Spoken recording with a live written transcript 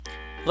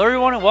Hello,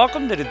 everyone, and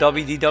welcome to the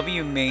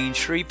WDW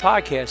Mainstreet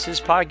podcast. This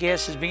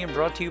podcast is being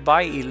brought to you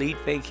by Elite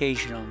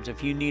Vacation Homes.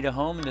 If you need a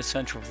home in the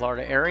Central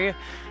Florida area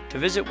to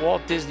visit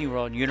Walt Disney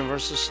World,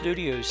 Universal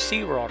Studios,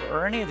 SeaWorld,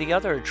 or any of the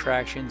other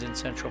attractions in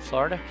Central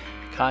Florida,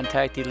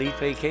 contact Elite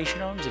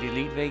Vacation Homes at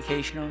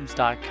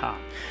elitevacationhomes.com.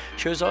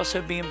 Show's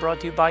also being brought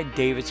to you by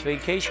David's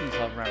Vacation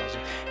Club Rentals.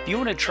 If you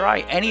want to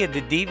try any of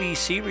the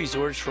DVC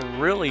resorts for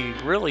really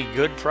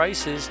good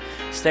prices,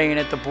 staying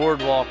at the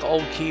Boardwalk,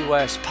 Old Key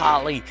West,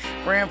 Poly,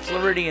 Grand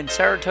Floridian,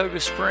 Saratoga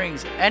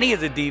Springs, any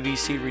of the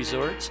DVC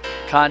resorts,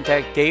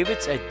 contact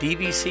David's at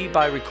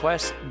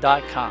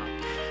dvcbyrequest.com.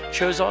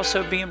 Show's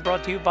also being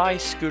brought to you by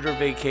Scooter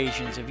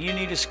Vacations. If you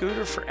need a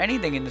scooter for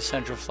anything in the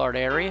Central Florida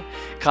area,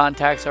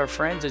 contact our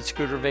friends at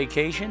Scooter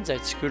Vacations at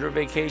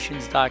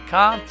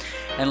scootervacations.com.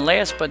 And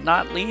last but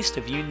not least,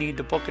 if you need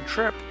to book a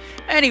trip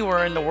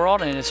anywhere in the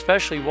world, and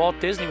especially Walt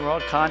Disney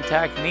World,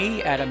 contact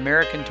me at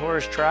American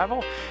Tourist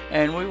Travel,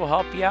 and we will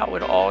help you out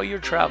with all your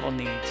travel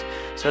needs.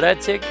 So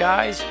that's it,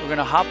 guys. We're going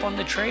to hop on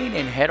the train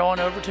and head on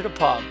over to the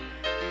pub.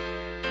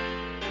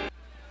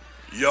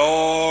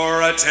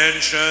 Your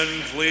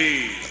attention,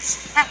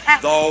 please.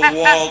 The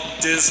Walt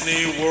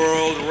Disney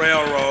World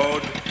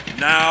Railroad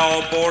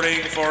now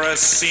boarding for a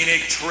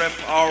scenic trip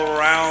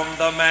around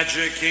the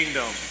Magic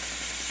Kingdom.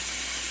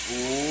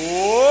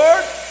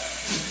 Board!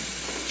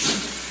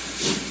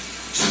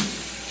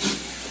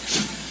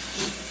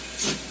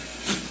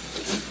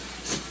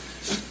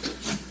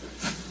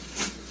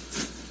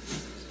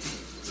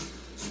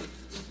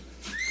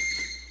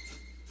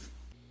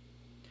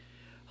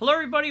 Hello,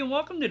 everybody, and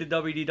welcome to the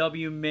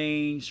WDW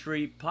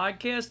Mainstreet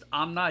podcast.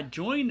 I'm not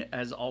joined,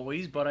 as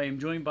always, but I am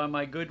joined by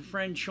my good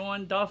friend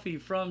Shawn Duffy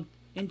from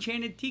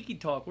Enchanted Tiki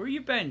Talk. Where you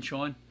been,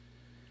 Shawn?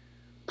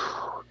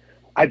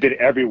 I've been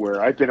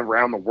everywhere. I've been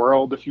around the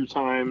world a few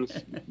times.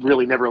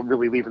 Never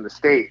really leaving the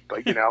state, but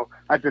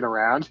I've been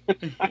around.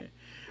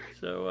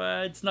 So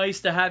it's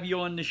nice to have you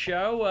on the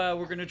show.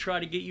 We're going to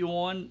try to get you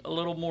on a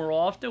little more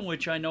often,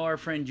 which I know our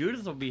friend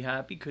Judith will be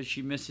happy because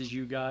she misses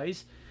you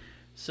guys.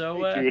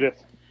 So, Hey,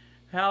 Judith.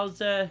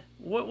 How's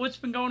what's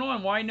been going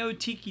on? Why no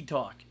Tiki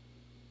Talk?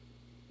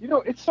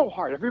 It's so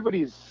hard.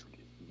 Everybody's,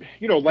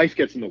 life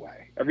gets in the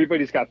way.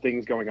 Everybody's got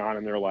things going on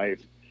in their life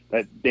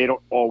that they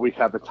don't always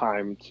have the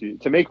time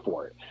to make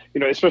for it.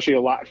 Especially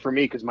a lot for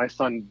me because my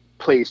son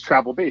plays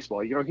travel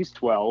baseball. He's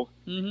 12.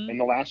 Mm-hmm. In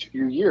the last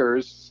few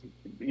years,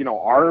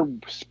 our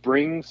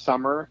spring,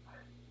 summer,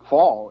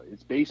 fall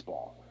is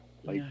baseball.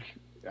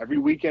 Every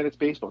weekend it's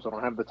baseball, so I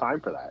don't have the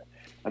time for that.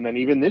 And then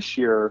even this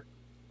year.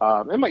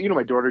 And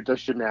my daughter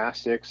does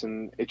gymnastics,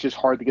 and it's just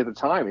hard to get the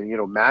time.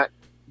 And Matt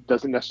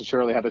doesn't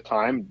necessarily have the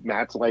time.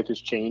 Matt's life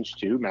has changed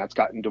too. Matt's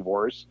gotten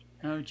divorced.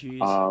 Oh,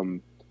 geez.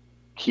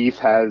 Keith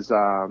has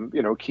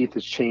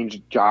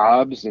changed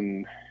jobs,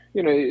 and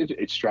it's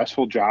a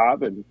stressful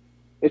job, and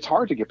it's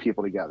hard to get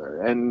people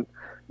together. And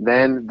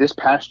then this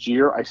past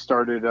year, I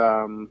started.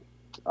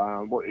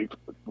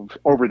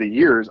 Over the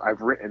years, I've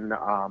written.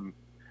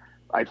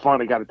 I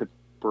finally got it to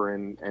paper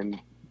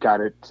and got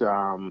it.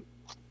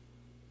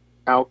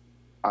 Out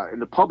in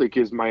the public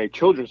is my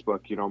children's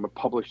book. I'm a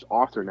published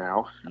author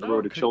now. I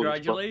wrote a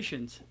children's book.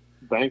 Congratulations.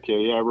 Thank you.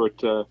 Yeah, I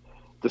wrote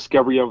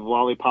Discovery of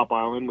Lollipop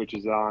Island, which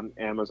is on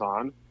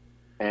Amazon.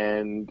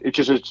 And it's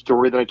just a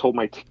story that I told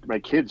my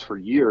kids for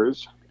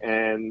years.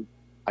 And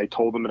I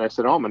told them, and I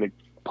said, I'm going to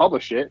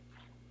publish it.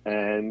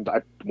 And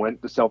I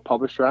went the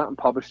self-published route and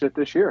published it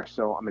this year.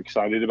 So I'm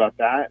excited about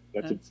that.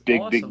 That's a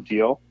big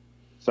deal.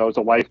 So it's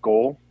a life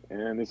goal,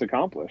 and it's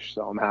accomplished.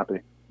 So I'm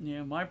happy.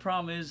 Yeah, my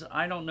problem is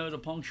I don't know the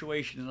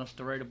punctuation enough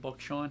to write a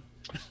book, Shawn.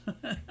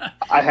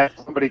 I had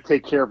somebody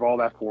take care of all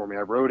that for me.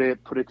 I wrote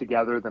it, put it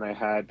together. Then I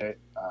had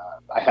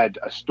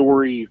a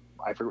story.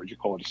 I forget what you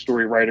call it. A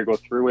story writer go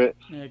through it,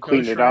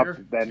 clean it up.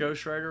 Then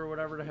ghostwriter or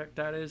whatever the heck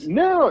that is.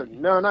 No,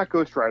 not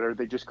ghostwriter.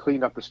 They just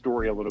cleaned up the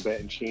story a little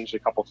bit and changed a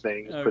couple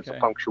things, put some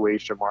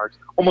punctuation marks,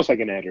 almost like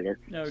an editor.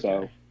 Okay.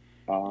 So.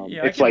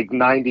 It's like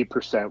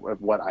 90%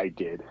 of what I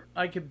did.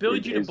 I could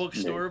build you the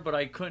bookstore, but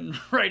I couldn't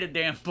write a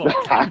damn book.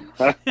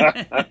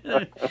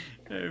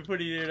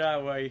 Putting it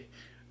that way.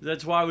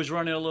 That's why I was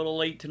running a little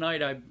late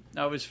tonight.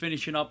 I was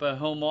finishing up a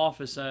home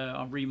office,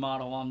 a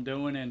remodel I'm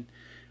doing, and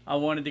I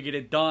wanted to get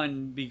it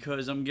done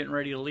because I'm getting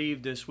ready to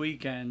leave this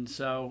weekend.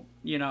 So,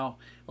 I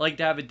like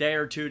to have a day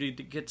or two to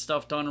get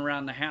stuff done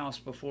around the house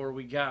before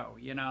we go,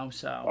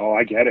 so. Oh,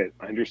 I get it.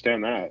 I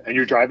understand that. And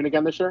you're driving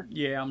again this year?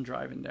 Yeah, I'm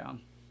driving down.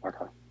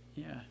 Okay.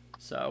 Yeah,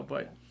 so,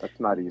 but... That's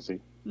not easy.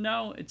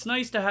 No, it's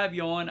nice to have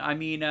you on. I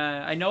mean,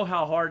 I know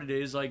how hard it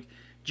is. Like,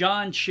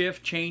 John's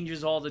shift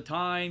changes all the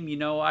time.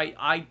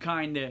 I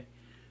kind of...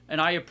 And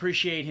I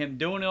appreciate him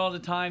doing it all the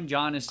time.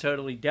 John is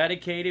totally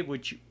dedicated,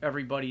 which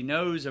everybody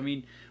knows. I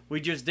mean, we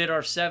just did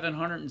our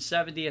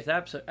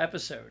 770th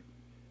episode,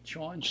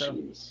 Shawn. So,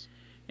 Jeez.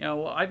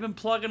 I've been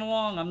plugging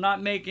along. I'm not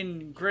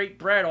making great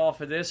bread off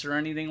of this or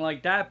anything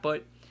like that,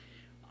 but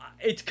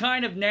it's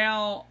kind of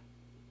now...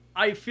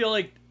 I feel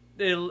like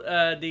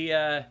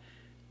the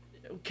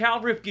Cal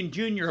Ripken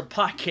Jr.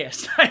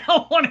 podcast. I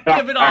don't want to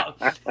give it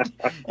up.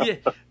 Yeah.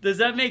 Does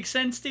that make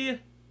sense to you?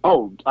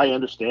 Oh, I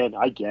understand.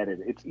 I get it.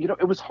 It's,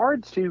 it was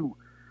hard to,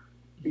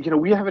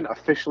 we haven't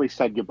officially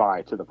said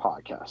goodbye to the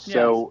podcast. Yes.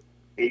 So,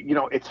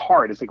 it's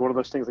hard. It's like one of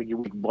those things like you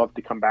would love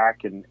to come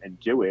back and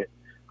do it.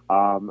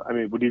 I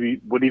mean,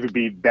 would even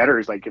be better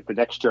is like if the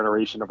next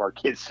generation of our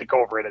kids took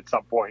over it at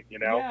some point,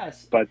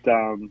 Yes. But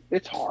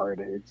it's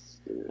hard.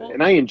 Well,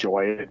 And I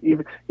enjoy it.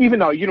 Even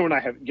though you and I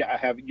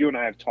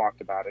have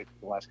talked about it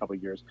the last couple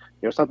of years.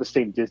 It's not the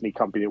same Disney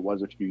company it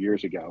was a few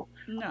years ago.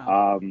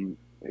 no.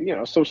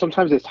 So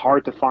sometimes it's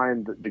hard to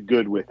find the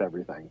good with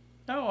everything.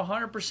 No,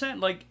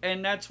 100%. Like,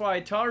 and that's why I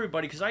tell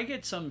everybody, because I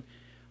get some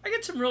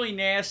really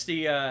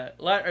nasty.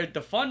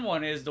 The fun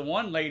one is the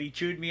one lady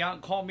chewed me out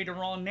and called me the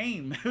wrong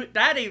name.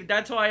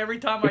 That's why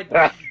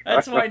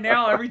that's why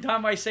now every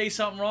time I say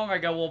something wrong, I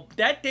go, well,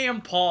 that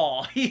damn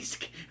Paul. Because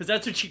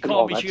that's what she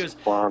called me. She goes,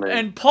 funny.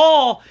 and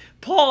Paul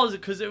is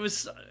because it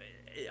was.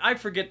 I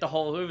forget the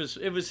whole.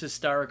 It was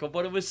hysterical,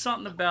 but it was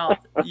something about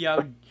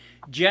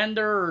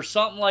gender or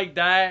something like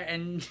that,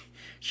 and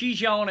she's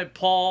yelling at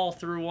Paul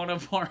through one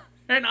of our.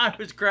 And I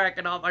was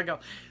cracking up. I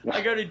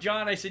go to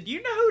John. I said, "Do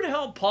you know who the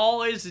hell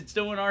Paul is that's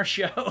doing our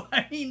show?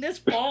 I mean, this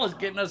Paul is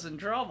getting us in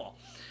trouble."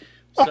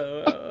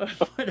 So,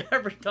 but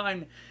every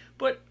time,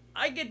 but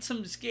I get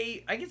some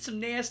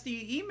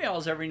nasty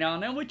emails every now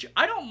and then, which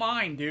I don't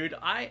mind, dude.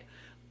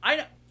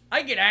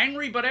 I get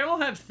angry, but I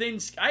don't have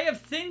I have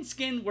thin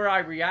skin where I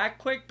react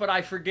quick, but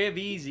I forgive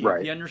easy.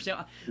 Right. If you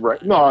understand?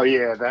 Right. No,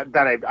 yeah,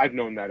 that I've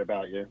known that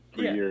about you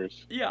for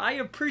years. Yeah, I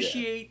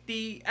appreciate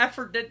the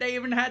effort that they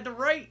even had to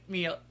write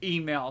me an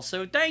email.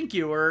 So thank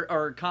you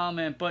or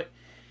comment. But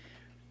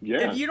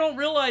if you don't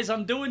realize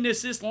I'm doing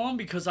this long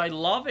because I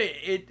love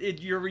it,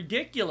 you're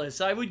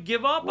ridiculous. I would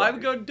give up. Right. I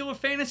would go do a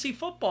fantasy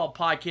football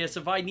podcast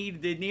if I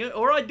needed it,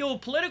 or I'd do a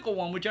political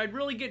one, which I'd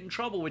really get in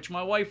trouble, which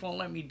my wife won't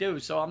let me do.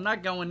 So I'm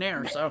not going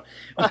there. So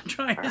I'm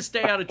trying to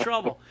stay out of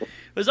trouble.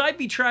 Because I'd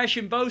be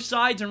trashing both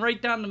sides and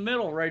right down the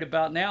middle right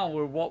about now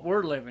with what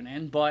we're living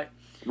in. But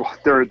well,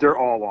 they're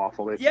all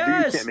awful.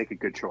 Yes. You can't make a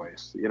good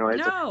choice.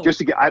 No. Just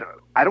to get.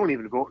 I don't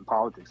even vote in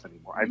politics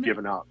anymore. I've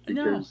given up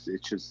because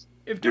it's just.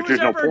 If there was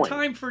ever a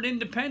time for an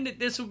independent,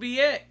 this would be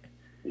it.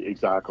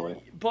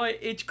 Exactly. But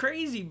it's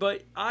crazy.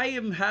 But I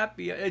am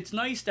happy. It's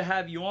nice to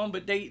have you on.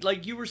 But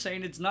like you were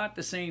saying, it's not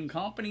the same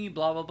company.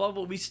 Blah blah blah.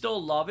 But we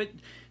still love it.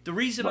 The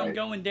reason I'm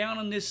going down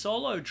on this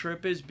solo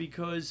trip is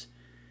because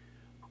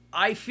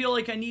I feel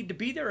like I need to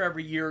be there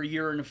every year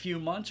and a few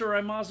months, or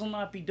I might as well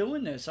not be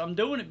doing this. I'm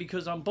doing it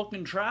because I'm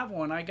booking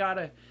travel, and I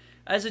gotta.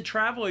 As a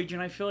travel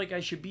agent, I feel like I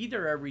should be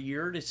there every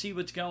year to see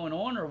what's going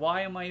on, or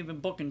why am I even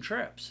booking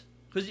trips?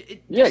 Because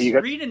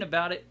reading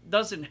about it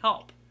doesn't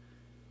help.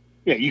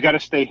 Yeah, you got to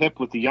stay hip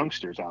with the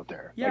youngsters out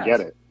there. Yes. I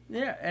get it.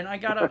 Yeah, and I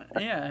gotta.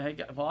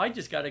 I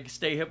just gotta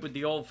stay hip with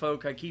the old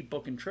folk I keep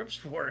booking trips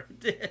for.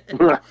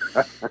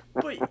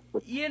 But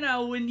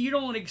when you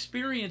don't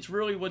experience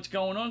really what's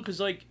going on, because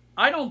like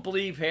I don't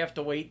believe half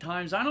the wait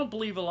times. I don't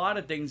believe a lot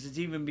of things that's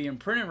even being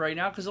printed right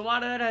now, because a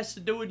lot of that has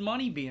to do with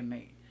money being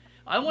made.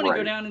 I want to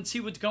go down and see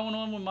what's going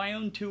on with my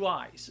own two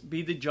eyes.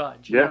 Be the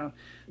judge. Yeah.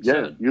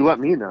 So, you let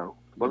me know.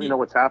 Let me know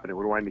what's happening.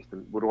 What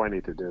do I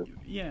need to do?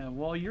 Yeah,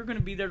 well, you're going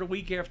to be there the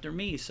week after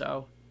me,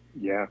 so.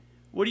 Yeah.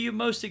 What are you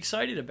most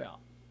excited about?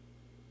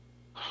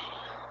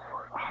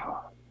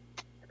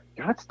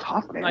 That's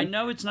tough, man. I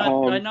know it's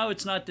not. I know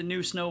it's not the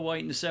new Snow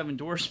White and the Seven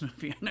Dwarfs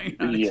movie. I know you're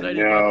not excited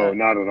about that.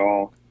 No, not at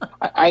all.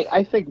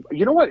 I think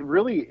you know what?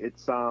 Really,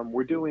 it's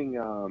we're doing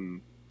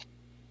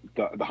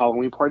the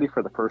Halloween party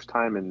for the first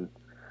time in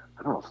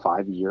I don't know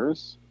 5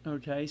 years.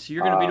 Okay, so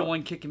you're going to be the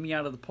one kicking me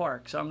out of the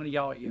park, so I'm going to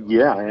yell at you.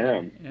 Yeah, I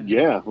am.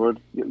 Yeah,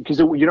 because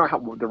you know how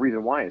the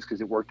reason why is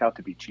because it worked out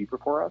to be cheaper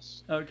for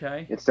us.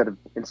 Okay. Instead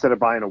of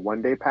buying a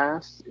 1-day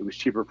pass, it was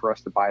cheaper for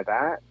us to buy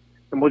that,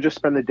 and we'll just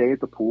spend the day at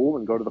the pool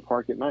and go to the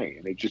park at night.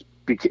 And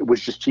it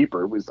was just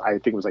cheaper. I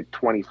think it was like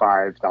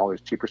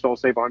 $25 cheaper, so I'll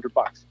save $100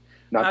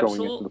 not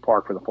going into the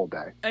park for the full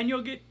day. And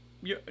you'll get.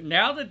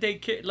 Now that they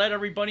let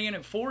everybody in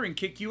at 4 and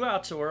kick you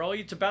out so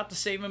early, it's about the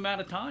same amount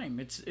of time.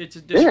 It's a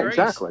disgrace. Yeah,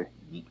 exactly.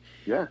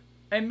 Yeah.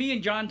 And me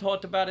and John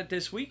talked about it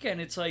this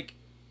weekend. It's like,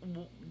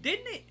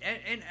 didn't it?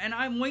 And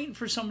I'm waiting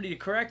for somebody to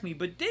correct me,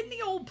 but didn't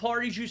the old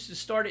parties used to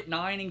start at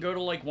 9 and go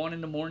to like 1 in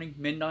the morning,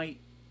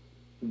 midnight?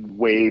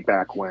 Way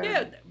back when.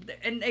 Yeah,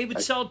 and they would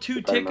sell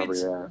 2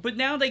 tickets, but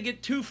now they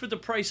get 2 for the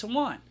price of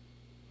 1.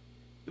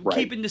 Right.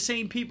 Keeping the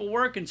same people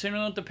working, so they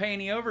don't have to pay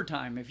any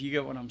overtime. If you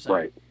get what I'm saying.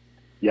 Right.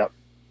 Yep.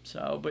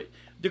 So, but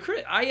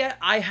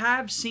I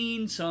have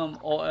seen some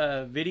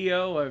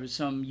video of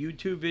some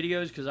YouTube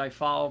videos because I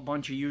follow a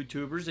bunch of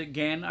YouTubers.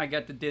 Again, I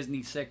got the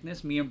Disney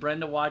sickness. Me and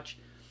Brenda watched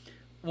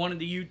one of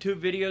the YouTube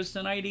videos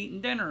tonight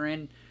eating dinner,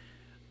 and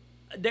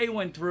they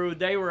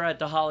were at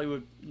the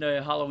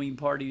Halloween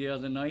party the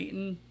other night,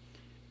 and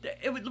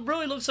it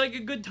really looks like a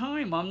good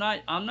time.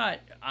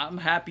 I'm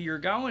happy you're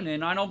going,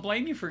 and I don't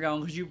blame you for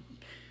going because you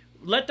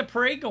let the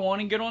parade go on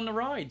and get on the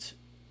rides.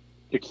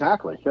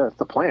 Exactly. Yeah, that's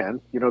the plan.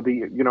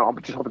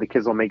 I'm just hoping the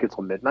kids will make it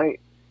till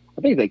midnight.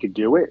 I think they could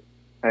do it,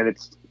 and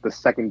it's the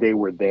second day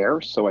we're there,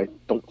 so I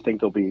don't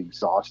think they'll be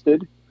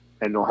exhausted.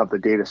 and they'll have the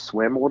day to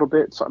swim a little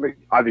bit. So I mean,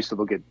 obviously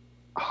they'll get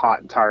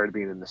hot and tired of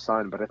being in the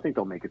sun, but I think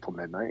they'll make it till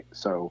midnight.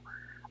 So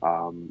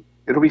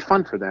it'll be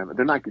fun for them.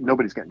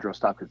 Nobody's getting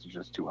dressed up because it's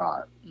just too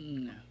hot.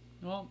 No.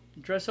 Well,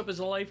 dress up as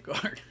a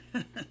lifeguard.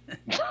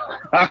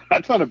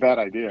 That's not a bad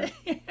idea.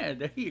 Yeah,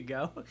 there you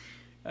go.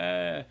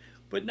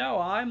 But no,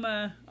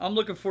 I'm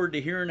looking forward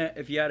to hearing it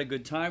if you had a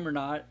good time or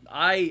not.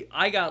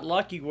 I got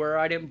lucky where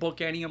I didn't book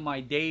any of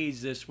my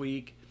days this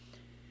week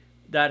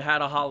that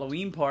had a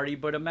Halloween party,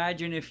 but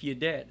imagine if you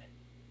did.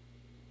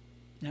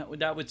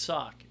 That would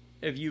suck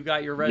if you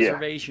got your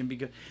reservation,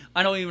 because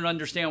I don't even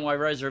understand why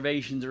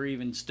reservations are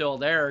even still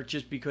there,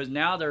 just because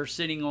now they're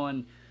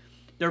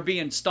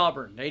being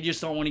stubborn. They just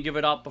don't want to give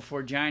it up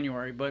before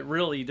January, but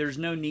really there's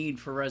no need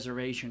for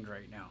reservations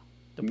right now.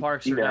 The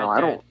parks are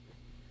dead.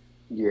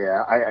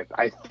 Yeah,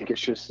 I think it's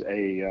just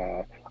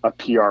a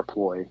PR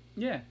ploy.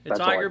 Yeah, it's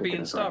Iger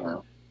being stubborn.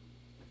 Right,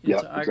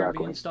 it's Iger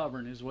exactly. being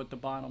stubborn is what the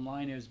bottom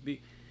line is. Yep.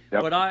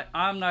 But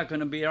I'm not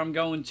going to be. I'm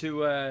going to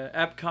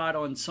Epcot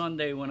on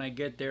Sunday when I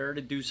get there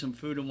to do some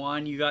food and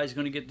wine. You guys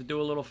going to get to do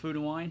a little food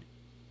and wine?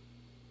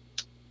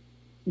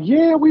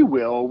 Yeah, we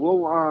will.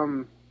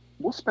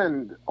 We'll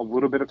spend a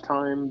little bit of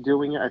time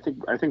doing it. I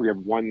think we have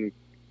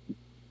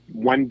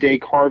one day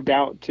carved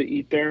out to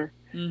eat there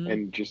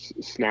and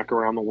just snack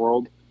around the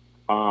world.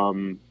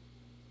 I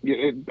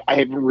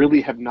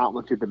have not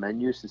looked at the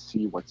menus to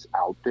see what's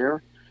out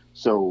there,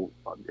 so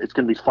it's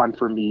going to be fun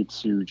for me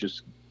to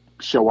just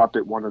show up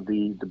at one of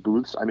the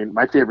booths. I mean,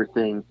 my favorite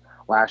thing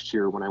last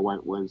year when I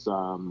went was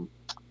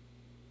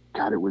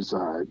it was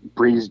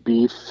braised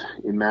beef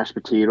in mashed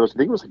potatoes. I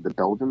think it was like the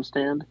Belgium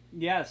stand.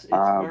 Yes, it's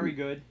very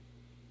good.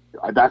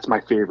 That's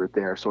my favorite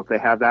there. So if they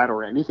have that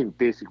or anything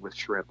basic with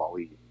shrimp, I'll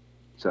eat.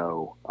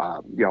 So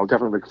I'll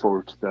definitely look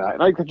forward to that.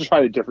 And I can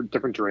try the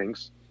different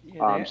drinks.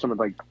 Yeah, some of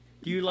like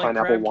do you like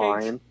pineapple crab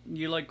wine. Cakes?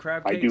 You like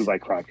crab cakes? I do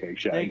like crab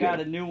cakes. Yeah, they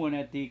got a new one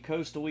at the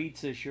Coastal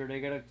Eats this year.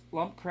 They got a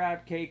lump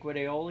crab cake with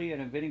aioli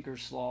and a vinegar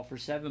slaw for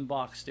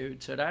 $7,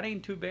 dude. So that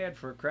ain't too bad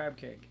for a crab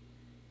cake.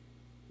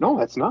 No,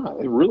 that's not.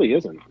 It really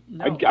isn't.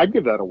 No. I'd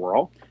give that a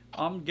whirl.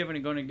 I'm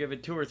going to give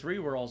it 2 or 3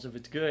 whirls if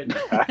it's good.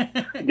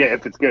 Yeah,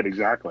 if it's good,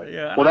 exactly.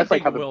 Yeah, well, that's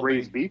like how the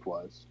braised beef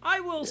was. I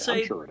will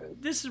say, I'm sure it is.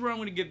 This is where I'm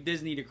going to give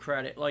Disney the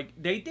credit. Like,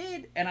 they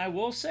did, and I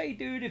will say,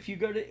 dude, if you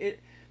go to it,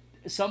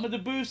 some of the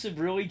booths have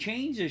really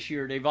changed this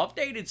year. They've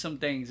updated some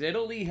things.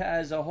 Italy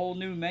has a whole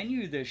new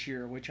menu this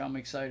year, which I'm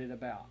excited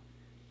about.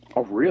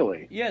 Oh,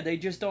 really? Yeah, they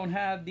just don't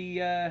have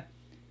the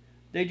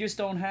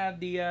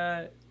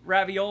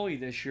ravioli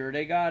this year.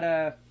 They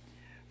got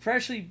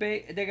freshly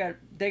baked.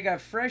 They got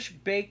freshly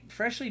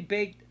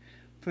baked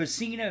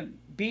Pacina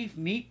beef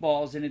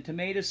meatballs in a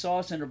tomato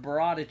sauce and a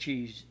burrata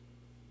cheese,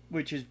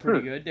 which is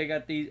pretty good. They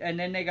got these, and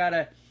then they got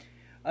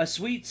a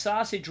sweet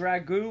sausage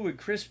ragu with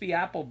crispy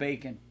apple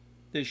bacon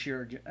this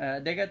year.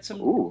 They got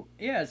some. Ooh.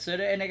 Yeah. So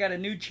and they got a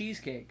new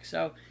cheesecake.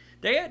 So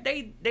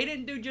they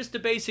didn't do just the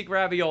basic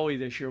ravioli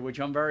this year, which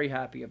I'm very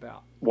happy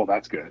about. Well,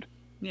 that's good.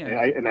 Yeah.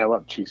 And I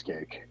love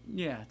cheesecake.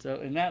 Yeah. So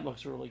and that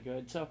looks really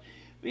good. So.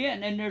 Yeah,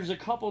 and then there's a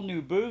couple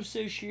new booths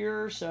this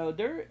year, so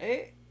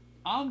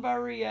I'm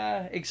very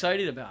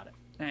excited about it.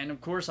 And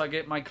of course, I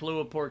get my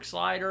Kahlua pork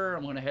slider.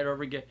 I'm going to head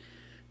over and get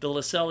the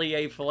Le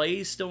Cellier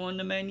fillets still on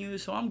the menu,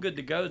 so I'm good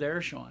to go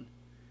there, Shawn.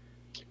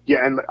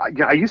 Yeah, and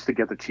I used to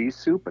get the cheese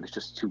soup, but it's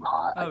just too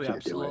hot. Oh, I can't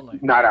absolutely. do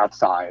it. Not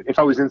outside. If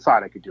I was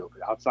inside, I could do it,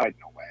 but outside,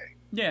 no way.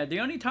 Yeah, the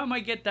only time I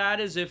get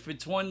that is if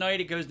it's one night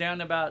it goes down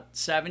to about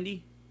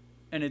 70,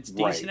 and it's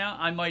decent out.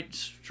 I might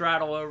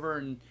straddle over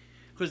and.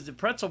 Because the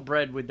pretzel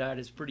bread with that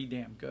is pretty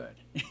damn good.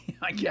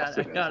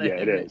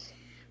 It is.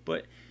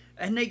 But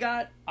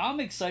I'm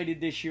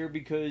excited this year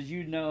because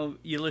you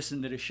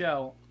listen to the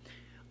show.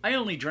 I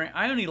only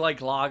like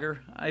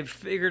lager. I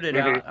figured it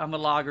out. I'm a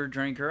lager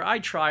drinker. I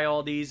try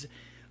all these.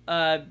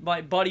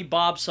 My buddy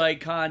Bob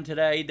Sycon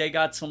today, they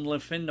got some Le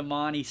Fin de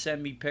Mon. He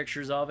sent me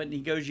pictures of it, and he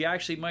goes, "You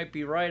actually might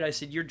be right." I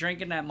said, "You're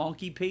drinking that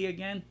monkey pee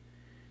again?"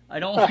 I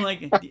don't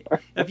like it.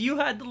 Have you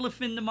had the Le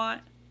Fin de Mon?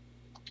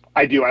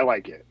 I do. I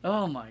like it.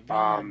 Oh my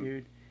god,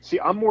 dude! See,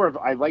 I'm more of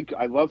I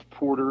love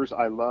porters.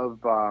 I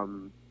love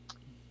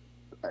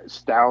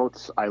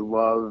stouts. I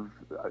love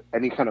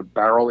any kind of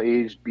barrel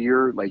aged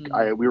beer. Like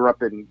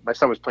my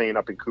son was playing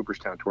up in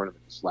Cooperstown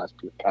tournament this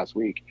past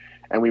week,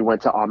 and we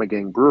went to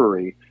Ommegang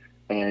Brewery,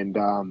 and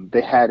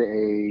they had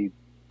I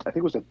think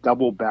it was a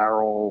double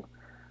barrel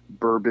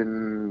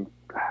bourbon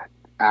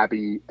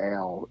Abbey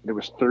ale. It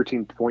was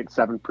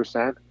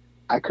 13.7%.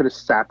 I could have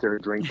sat there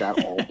and drank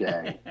that all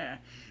day.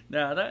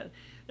 No,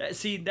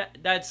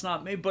 that's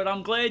not me, but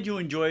I'm glad you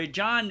enjoy it.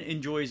 John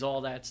enjoys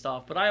all that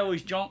stuff, but I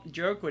always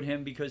joke with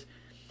him because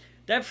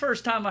that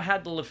first time I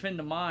had the Le Fin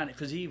de Mon,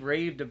 because he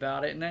raved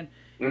about it, and then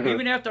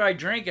even after I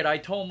drank it, I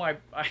told I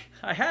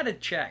had to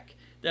check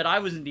that I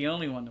wasn't the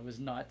only one that was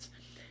nuts,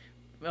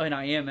 and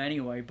I am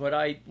anyway, but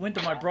I went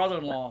to my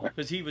brother-in-law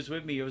because he was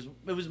with me. It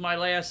was my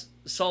last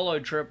solo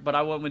trip, but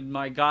I went with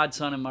my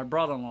godson and my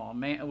brother-in-law.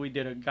 Man, we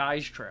did a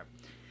guy's trip.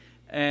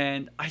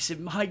 And I said,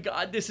 my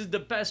God, this is the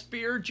best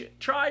beer.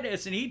 Try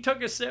this. And he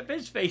took a sip.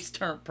 His face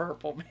turned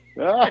purple.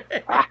 I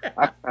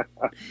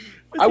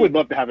would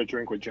love to have a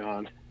drink with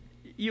John.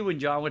 You and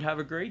John would have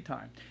a great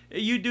time.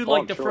 You do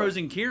like the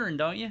frozen Kieran,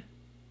 don't you?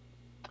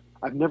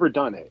 I've never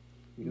done it.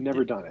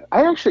 Never done it.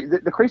 I actually,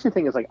 the crazy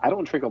thing is, like, I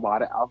don't drink a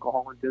lot of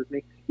alcohol in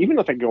Disney. Even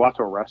if I go out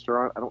to a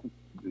restaurant, I don't,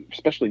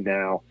 especially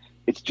now,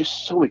 it's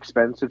just so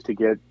expensive to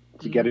get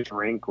a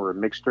drink or a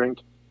mixed drink.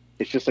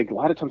 It's just like a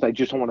lot of times I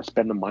just don't want to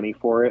spend the money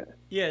for it.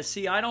 Yeah,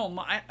 see, I don't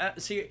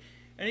see,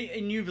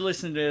 and you've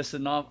listened to this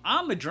enough.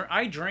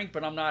 I drink,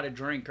 but I'm not a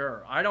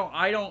drinker.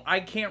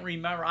 I can't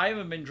remember. I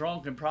haven't been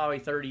drunk in probably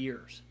 30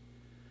 years.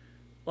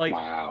 Like,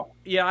 wow.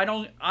 Yeah,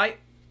 I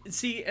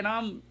see, and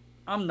I'm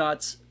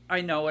nuts.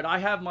 I know it. I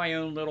have my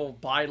own little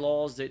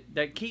bylaws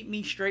that keep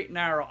me straight and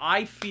narrow.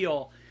 I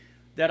feel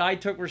that I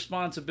took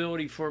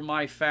responsibility for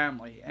my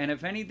family, and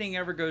if anything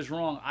ever goes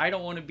wrong, I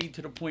don't want to be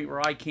to the point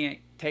where I can't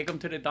take them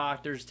to the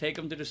doctors, take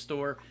them to the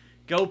store,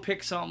 go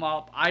pick something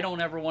up. I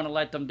don't ever want to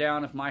let them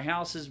down. If my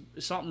house is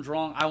something's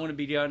wrong, I want to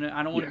be done.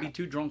 I don't want to be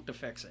too drunk to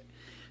fix it.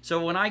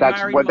 So when I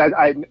married,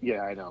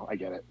 I know, I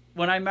get it.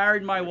 When I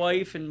married my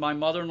wife and my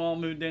mother-in-law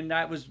moved in,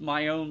 that was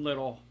my own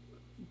little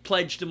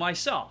pledge to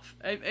myself,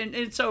 and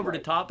it's over the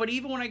top. But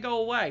even when I go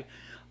away,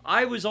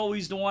 I was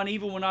always the one.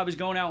 Even when I was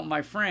going out with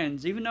my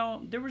friends, even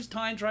though there was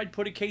times where I'd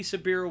put a case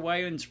of beer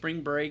away in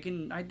spring break,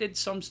 and I did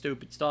some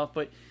stupid stuff,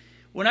 but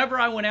whenever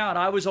I went out,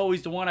 I was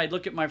always the one. I'd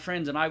look at my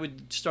friends and I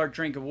would start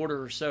drinking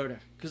water or soda.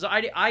 Because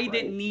I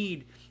didn't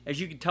need,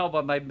 as you can tell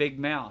by my big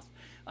mouth,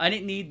 I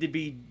didn't need to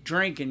be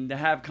drinking to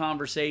have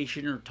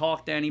conversation or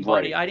talk to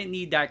anybody. Right. I didn't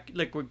need that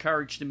liquid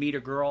courage to meet a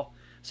girl.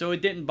 So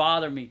it didn't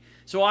bother me.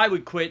 So I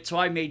would quit. So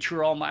I made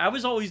sure I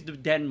was always the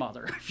den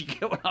mother, if you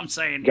get what I'm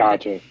saying.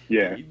 Gotcha.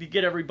 Yeah. To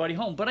get everybody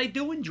home. But I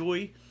do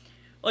enjoy,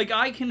 like,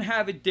 I can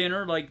have at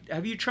dinner, like,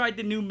 have you tried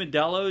the new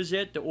Modelo's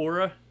yet, the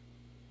Aura?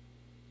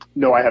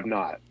 No, I have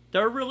not.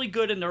 They're really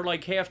good, and they're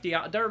like half the.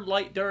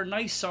 They're a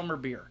nice summer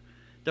beer.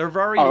 They're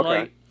very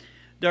light.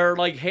 They're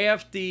like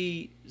half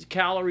the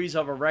calories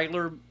of a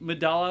regular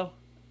Modelo,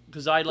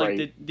 because I like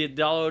the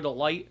Modelo, the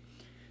light,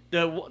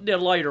 the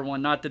lighter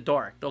one, not the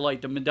dark. The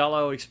light, the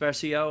Modelo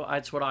Espresso.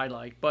 That's what I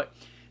like. But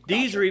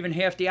these are even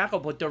half the alcohol,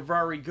 but they're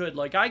very good.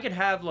 Like I could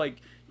have like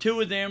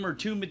 2 of them or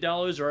 2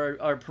 Modelos or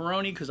a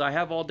Peroni, because I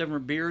have all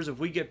different beers. If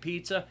we get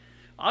pizza,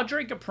 I'll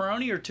drink a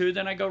Peroni or 2,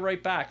 then I go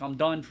right back. I'm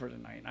done for the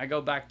night. I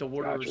go back to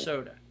water or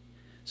soda.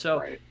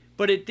 So,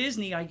 but at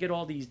Disney, I get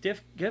all these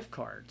gift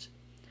cards,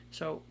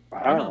 so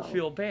I don't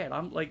feel bad.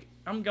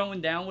 I'm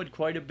going down with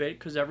quite a bit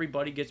because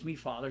everybody gets me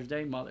Father's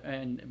Day,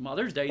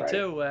 Mother's Day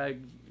too,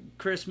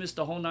 Christmas,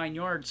 the whole 9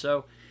 yards.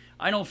 So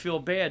I don't feel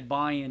bad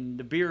buying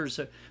the beers.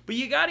 But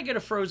you got to get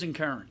a frozen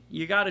Kern.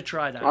 You got to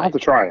try that. I'll have to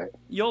try it.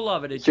 You'll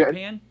love it.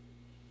 Japan.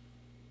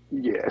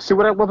 Yeah. See,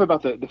 what I love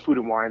about the food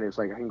and wine is,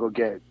 like, I can go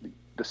get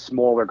the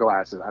smaller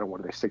glasses. I don't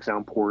want the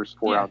 6-ounce pours,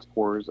 4-ounce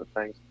pours of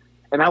things.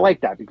 And I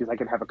like that because I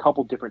can have a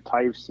couple different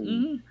types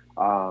and,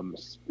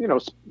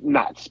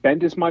 not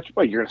spend as much,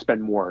 but you're going to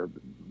spend more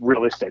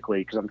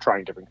realistically because I'm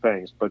trying different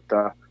things. But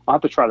I'll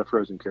have to try the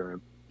frozen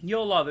Keurig.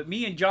 You'll love it.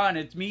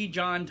 It's me,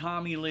 John,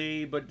 Tommy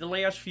Lee. But the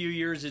last few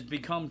years, it's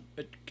become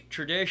a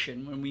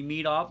tradition when we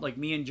meet up, like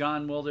me and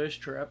John will this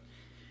trip.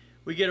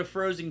 We get a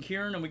frozen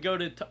Keurig and we go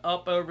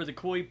up over the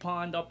koi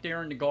pond up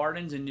there in the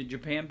gardens in the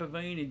Japan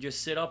Pavilion and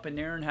just sit up in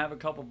there and have a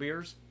couple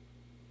beers.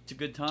 It's a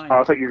good time.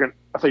 I thought you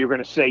were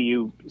gonna say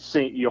you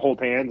hold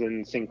hands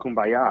and sing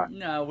Kumbaya.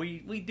 No,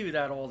 we do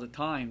that all the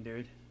time,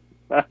 dude.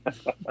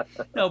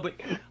 No, but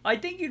I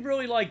think you'd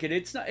really like it.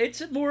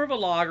 It's more of a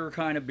lager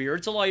kind of beer.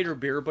 It's a lighter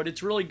beer, but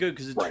it's really good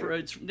because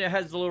it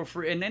has the little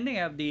fruit, and then they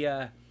have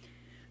the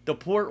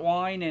port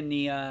wine and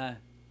the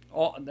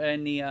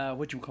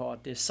what you call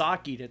it, the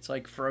sake that's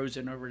like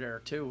frozen over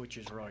there too, which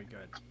is really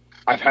good.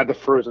 I've had the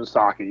frozen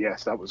sake.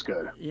 Yes, that was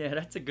good. Yeah,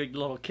 that's a good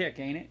little kick,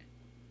 ain't it?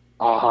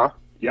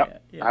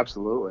 Yep, yeah.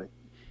 Absolutely.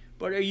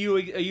 But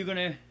you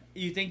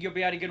think you'll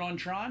be able to get on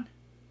Tron?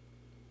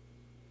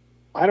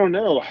 I don't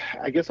know.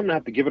 I guess I'm gonna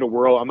have to give it a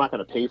whirl. I'm not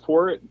gonna pay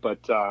for it,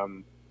 but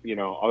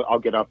I'll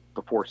get up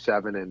before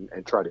 7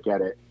 and try to get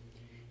it.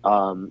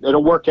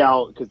 It'll work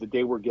out because the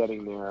day we're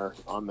getting there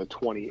on the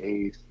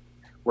 28th,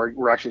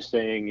 we're actually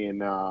staying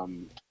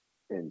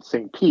in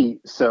St.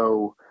 Pete,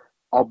 so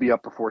I'll be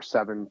up before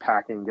 7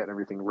 packing, getting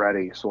everything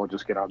ready. So I'll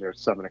just get out there at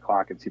 7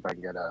 o'clock and see if I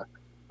can get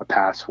a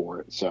pass for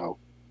it. So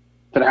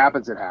if it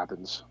happens, it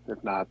happens.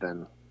 If not,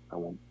 then I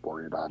won't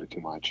worry about it too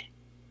much.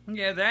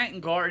 Yeah, that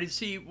and guard.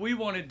 See, we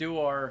want to do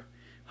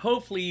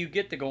hopefully you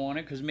get to go on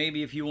it, because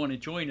maybe if you want to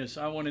join us,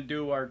 I want to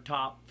do our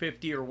top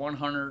 50 or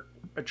 100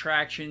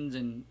 attractions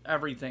and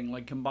everything,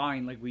 like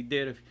combined, like we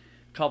did a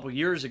couple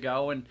years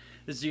ago. And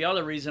this is the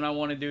other reason I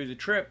want to do the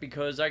trip,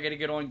 because I got to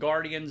get on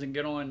Guardians and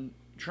get on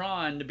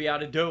Tron to be able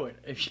to do it.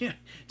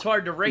 It's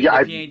hard to rate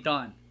if you ain't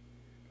done.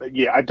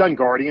 Yeah, I've done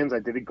Guardians. I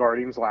did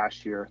Guardians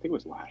last year. I think it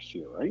was last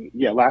year, right?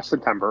 Yeah, last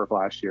September of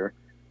last year.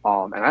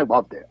 And I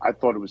loved it. I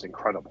thought it was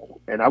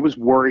incredible. And I was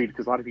worried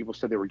because a lot of people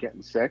said they were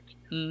getting sick.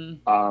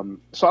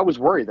 So I was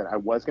worried that I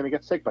was going to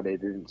get sick, but I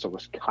didn't. So I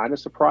was kind of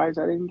surprised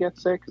I didn't get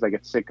sick because I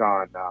get sick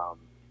on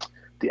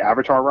the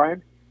Avatar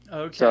ride.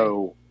 Okay.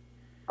 So,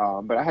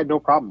 but I had no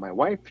problem. My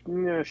wife,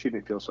 she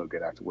didn't feel so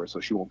good afterwards, so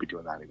she won't be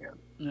doing that again.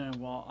 Yeah,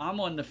 well, I'm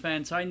on the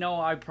fence. I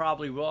know I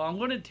probably will. I'm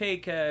going to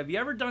take, have you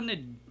ever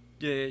done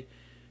the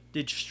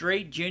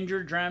straight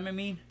ginger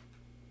Dramamine?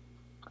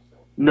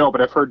 No,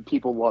 but I've heard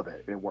people love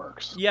it. It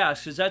works.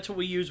 Yes, because that's what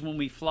we use when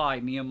we fly,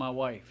 me and my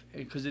wife,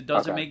 because it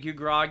doesn't make you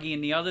groggy.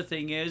 And the other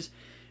thing is,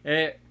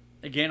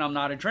 again, I'm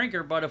not a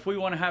drinker, but if we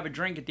want to have a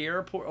drink at the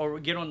airport or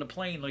get on the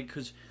plane, like,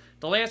 because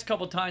the last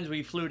couple times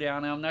we flew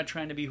down, and I'm not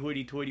trying to be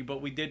hoity-toity,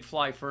 but we did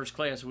fly first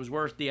class. It was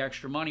worth the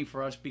extra money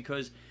for us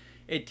because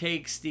it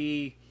takes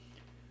the,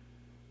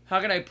 how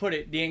can I put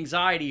it, the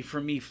anxiety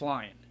from me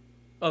flying,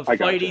 of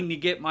fighting to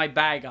get my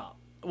bag up.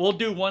 We'll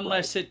do one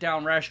less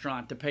sit-down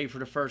restaurant to pay for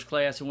the first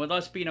class. And with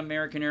us being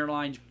American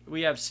Airlines,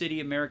 we have City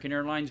American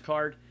Airlines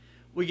card.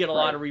 We get a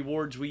lot of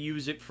rewards. We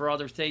use it for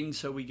other things,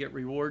 so we get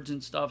rewards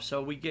and stuff.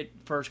 So we get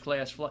first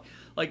class flight.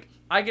 Like,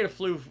 I get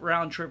a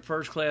round trip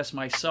first class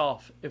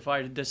myself if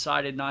I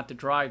decided not to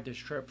drive this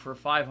trip for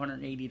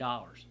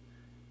 $580.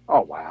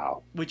 Oh,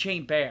 wow. Which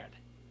ain't bad.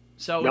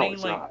 So no, it ain't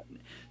it's like not.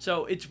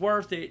 So it's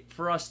worth it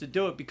for us to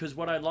do it because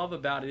what I love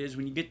about it is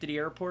when you get to the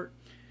airport,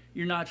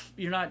 you're not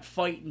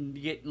fighting to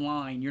get in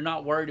line. You're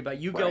not worried about it.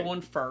 You go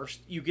on first.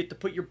 You get to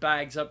put your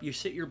bags up. You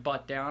sit your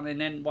butt down and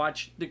then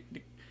watch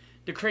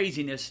the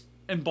craziness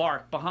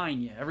embark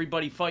behind you.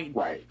 Everybody fighting.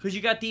 Right. Because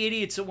you got the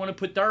idiots that want to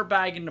put their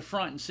bag in the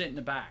front and sit in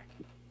the back.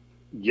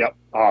 Yep.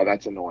 Oh,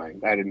 that's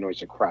annoying. That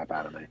annoys the crap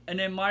out of me. And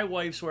then my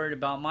wife's worried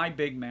about my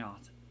big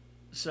mouth.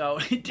 So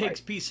it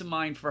takes peace of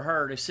mind for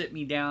her to sit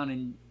me down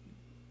and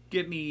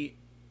get me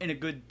in a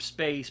good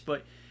space.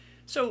 But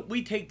so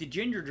we take the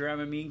ginger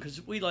Dramamine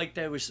because we like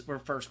that we're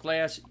first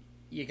class.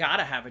 You got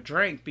to have a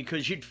drink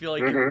because you'd feel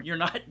like you're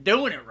not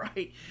doing it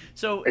right.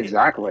 So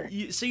exactly.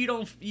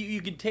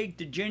 You can take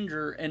the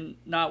ginger and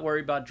not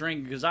worry about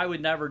drinking because I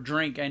would never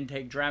drink and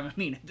take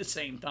Dramamine at the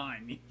same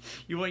time.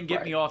 You wouldn't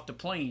get me off the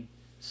plane.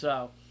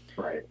 So,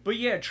 but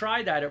yeah,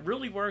 try that. It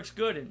really works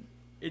good, and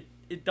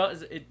it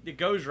does. It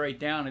goes right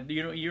down. And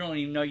you don't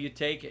even know you're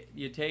taking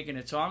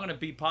it. So I'm gonna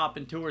be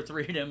popping 2 or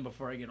 3 of them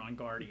before I get on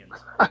Guardians.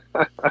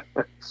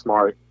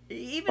 Smart.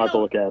 Even to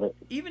look at it.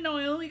 Even though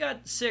I only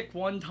got sick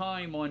one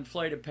time on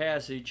Flight of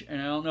Passage, and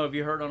I don't know if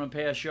you heard on a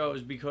past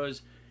shows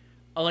because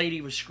a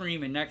lady was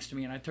screaming next to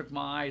me, and I took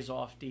my eyes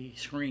off the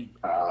screen.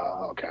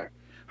 Okay.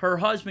 Her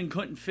husband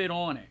couldn't fit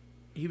on it.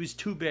 He was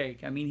too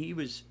big. I mean, he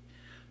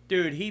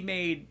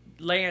made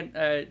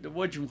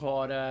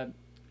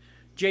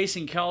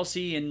Jason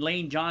Kelsey and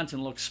Lane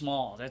Johnson look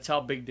small. That's how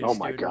big this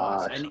dude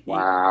was. And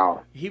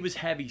wow. He was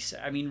heavy.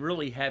 I mean,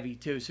 really heavy,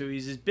 too. So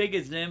he's as big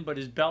as them, but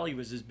his belly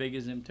was as big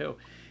as him, too.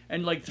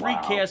 And, like, 3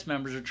 cast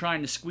members are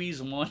trying to squeeze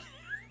him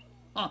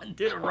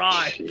onto the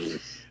ride.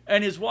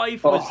 And his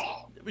wife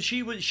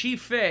she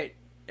fit,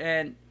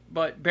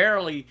 but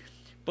barely.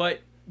 But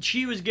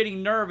she was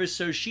getting nervous,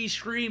 so she's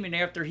screaming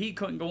after he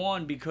couldn't go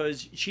on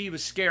because she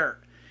was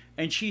scared.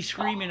 And she's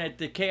screaming at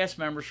the cast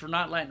members for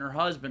not letting her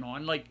husband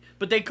on.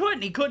 But they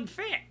couldn't. He couldn't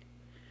fit.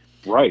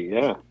 Right,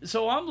 yeah.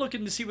 So I'm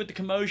looking to see what the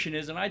commotion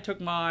is, and I took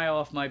my eye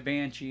off my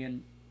Banshee,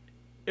 and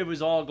it was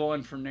all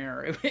going from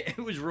there. It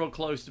was real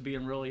close to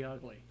being really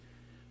ugly.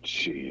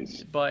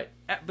 Jeez. But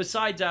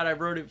besides that, I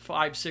rode it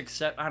 5, 6,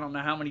 7, I don't know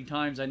how many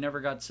times. I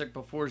never got sick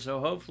before, so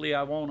hopefully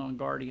I won't on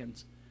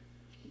Guardians.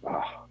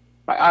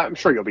 I'm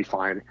sure you'll be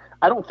fine.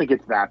 I don't think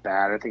it's that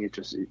bad. I think it's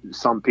just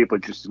some people are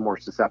just more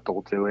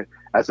susceptible to it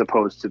as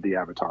opposed to the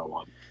Avatar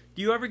one.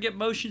 Do you ever get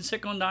motion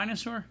sick on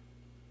Dinosaur?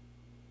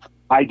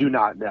 I do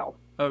not, no.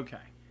 Okay.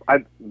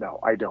 No,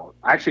 I don't.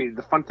 Actually,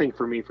 the fun thing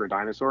for me for a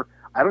Dinosaur,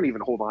 I don't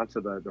even hold on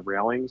to the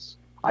railings.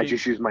 I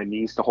just use my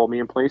knees to hold me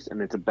in place, and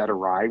it's a better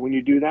ride when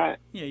you do that.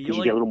 Yeah, you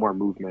get a little more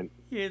movement.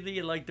 Yeah,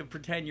 you like to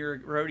pretend you're a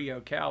rodeo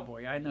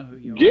cowboy. I know who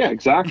you are. Yeah,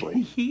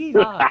 exactly.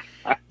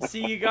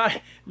 See, you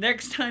got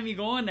next time you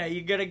go on there,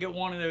 you gotta get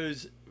one of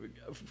those.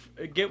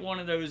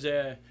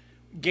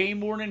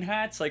 Game warning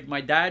hats like my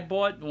dad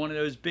bought. One of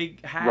those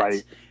big hats.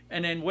 Right.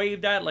 And then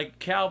wave that like a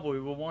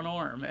cowboy with one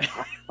arm.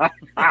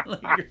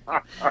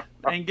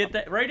 And get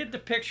that right at the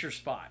picture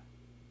spot.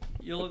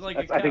 You look like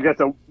a cowboy. I think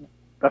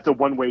that's a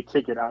one-way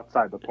ticket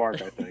outside the park,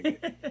 I think.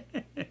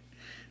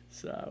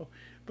 So,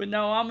 but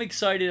no, I'm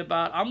excited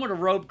about. I'm gonna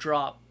rope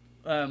drop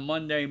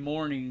Monday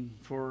morning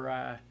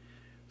for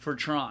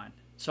Tron.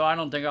 So I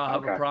don't think I'll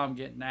have a problem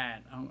getting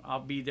that.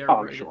 I'll be there.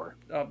 Oh, sure.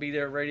 I'll be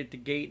there right at the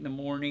gate in the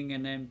morning,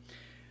 and then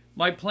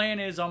my plan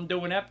is I'm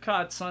doing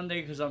Epcot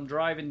Sunday because I'm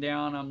driving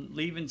down. I'm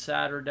leaving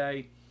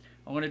Saturday.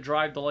 I'm gonna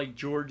drive to Lake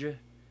Georgia,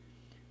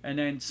 and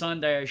then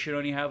Sunday I should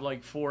only have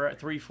like 4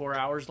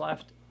 hours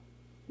left.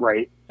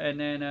 Right. And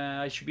then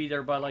I should be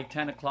there by like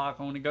 10 o'clock.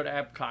 I want to go to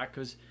Epcot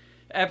because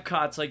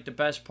Epcot's like the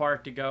best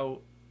part to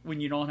go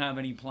when you don't have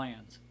any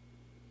plans.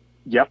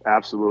 Yep,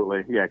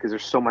 absolutely. Yeah, because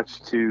there's so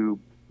much to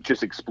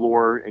just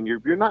explore, and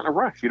you're not in a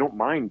rush. You don't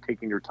mind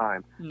taking your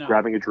time, No.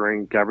 grabbing a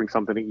drink, grabbing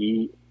something to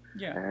eat,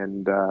 Yeah.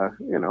 and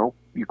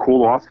you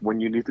cool off when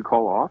you need to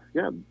call off.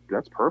 Yeah,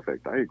 that's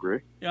perfect. I agree.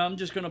 Yeah, I'm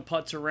just gonna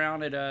putz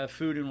around at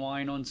Food and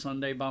Wine on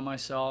Sunday by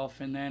myself,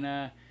 and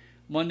then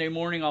Monday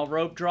morning I'll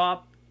rope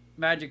drop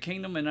Magic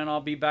Kingdom, and then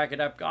I'll be back at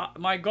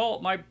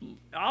Epcot.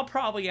 I'll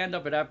probably end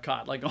up at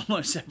Epcot like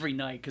almost every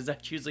night because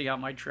that's usually how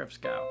my trips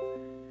go.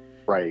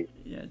 Right.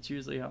 Yeah, it's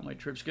usually how my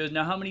trips go.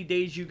 Now, how many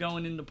days you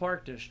going in the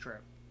park this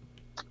trip?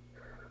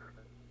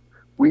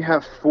 We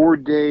have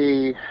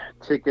 4-day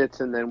tickets,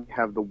 and then we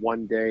have the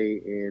 1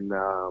 day in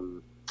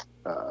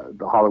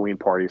the Halloween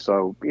party.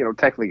 So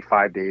technically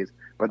 5 days.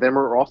 But then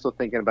we're also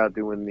thinking about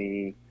doing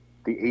the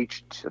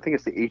I think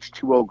it's the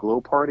H2O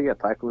Glow Party at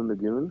Typhoon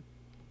Lagoon.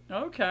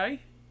 Okay,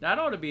 that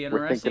ought to be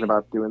interesting. We're thinking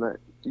about doing that.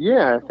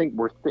 Yeah, I think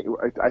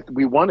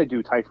we want to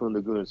do Typhoon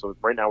Lagoon. So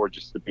right now we're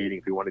just debating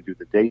if we want to do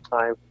the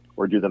daytime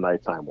or do the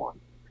nighttime one.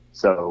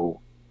 So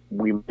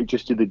we might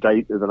just do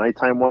the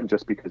nighttime one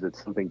just because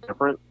it's something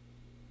different.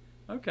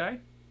 Okay.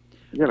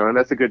 And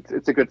it's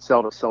a good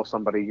sell to sell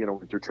somebody,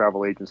 with your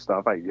travel agent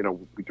stuff.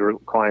 We do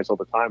clients all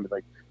the time. It's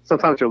like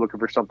sometimes they're looking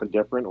for something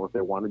different, or if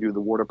they want to do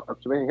the water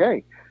parks,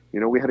 hey,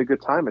 we had a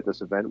good time at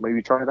this event.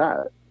 Maybe try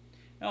that.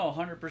 Oh,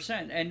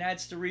 100%. And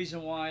that's the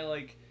reason why,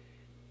 like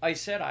I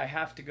said, I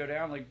have to go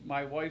down. Like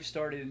my wife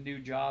started a new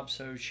job,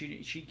 so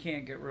she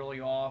can't get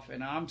really off,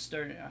 and I'm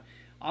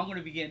going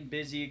to be getting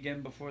busy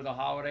again before the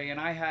holiday. And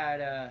I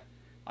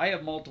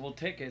have multiple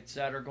tickets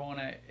that are going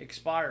to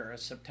expire in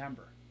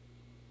September.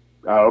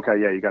 Oh, okay.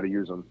 Yeah, you got to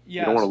use them.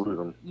 Yes. You don't want to lose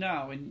them.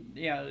 No, and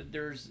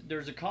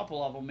there's a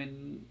couple of them,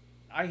 and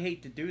I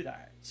hate to do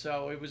that.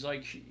 So it was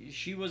like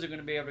she wasn't going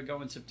to be able to go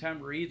in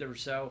September either.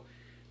 So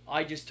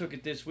I just took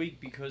it this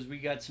week because we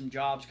got some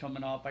jobs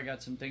coming up. I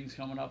got some things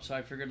coming up, so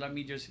I figured let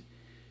me just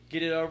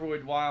get it over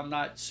with while I'm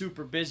not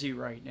super busy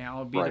right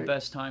now. It'd be the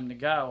best time to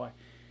go.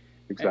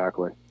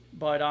 Exactly.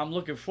 But I'm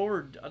looking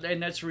forward,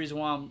 and that's the reason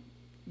why I'm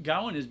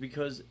going is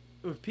because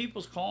if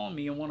people's calling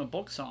me and want to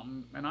book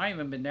something, and I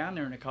haven't been down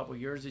there in a couple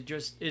of years, it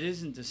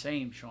isn't the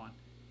same, Shawn.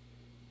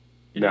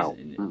 No,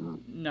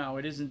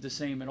 it isn't the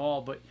same at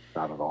all. But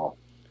not at all.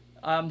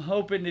 I'm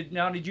hoping that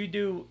now.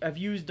 Have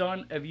you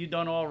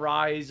done all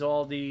Rise,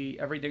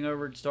 everything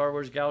over at Star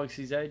Wars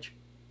Galaxy's Edge?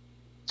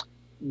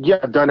 Yeah,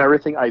 I've done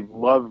everything. I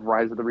love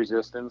Rise of the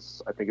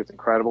Resistance. I think it's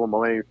incredible.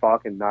 Millennium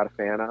Falcon, not a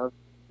fan of.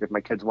 If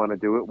my kids want to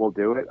do it, we'll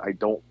do it. I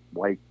don't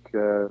like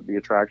the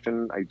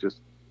attraction. I just,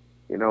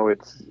 it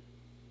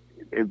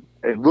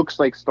looks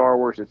like Star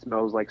Wars. It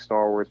smells like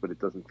Star Wars, but it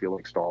doesn't feel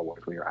like Star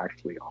Wars when you're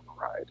actually on the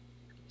ride.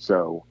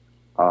 So,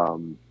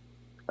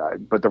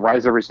 but the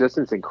Rise of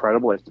Resistance,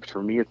 incredible.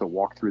 For me, it's a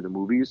walk through the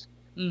movies.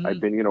 Mm-hmm. I've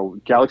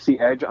been, Galaxy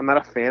Edge. I'm not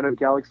a fan of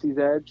Galaxy's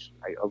Edge.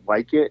 I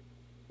like it.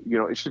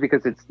 It's just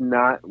because it's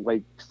not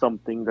like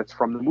something that's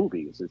from the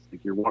movies. It's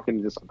like you're walking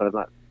into something that's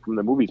not from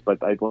the movies.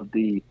 But I love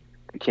the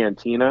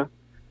Cantina.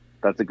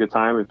 That's a good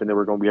time. We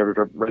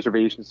have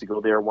reservations to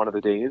go there one of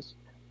the days.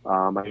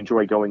 I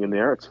enjoy going in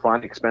there. It's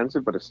fun,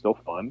 expensive, but it's still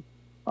fun.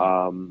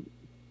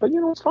 But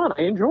it's fun.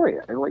 I enjoy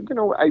it. I like,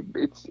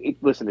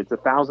 listen, it's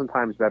 1,000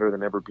 times better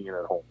than ever being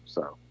at home.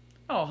 So.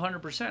 Oh,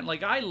 100%.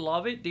 Like, I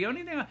love it. The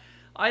only thing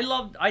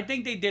I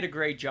think they did a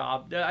great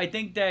job. I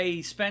think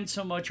they spent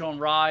so much on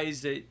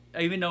Rise that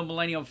even though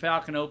Millennium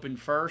Falcon opened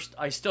first,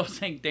 I still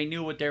think they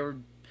knew what they were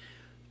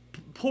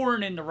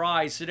pouring in the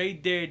Rise. So they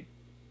did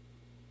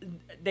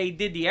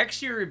the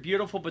exterior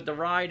beautiful, but the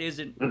ride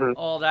isn't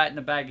all that in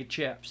a bag of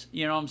chips.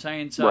 You know what I'm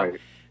saying? So, right.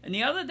 And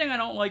the other thing I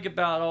don't like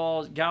about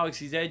all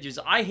Galaxy's Edge is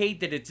I hate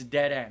that it's a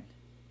dead end.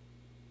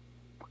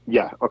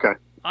 Yeah. Okay.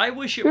 I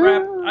wish it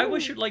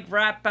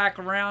wrapped back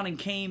around and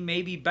came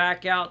maybe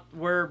back out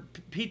where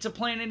Pizza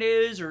Planet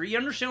is, or you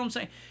understand what I'm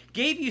saying?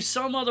 Gave you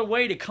some other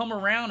way to come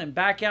around and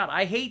back out.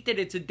 I hate that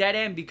it's a dead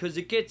end because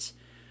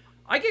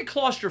I get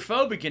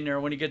claustrophobic in there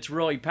when it gets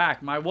really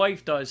packed. My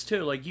wife does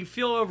too. Like, you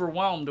feel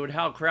overwhelmed with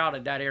how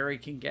crowded that area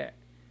can get.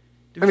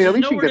 At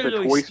least you can get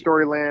the Toy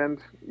Story Land.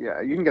 Yeah,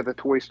 you can get the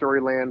Toy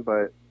Story Land,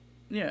 but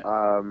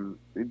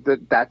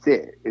that's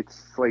it.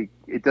 It's like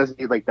it doesn't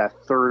need like that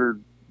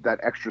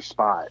extra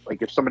spot.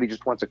 Like if somebody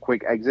just wants a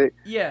quick exit,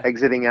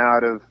 exiting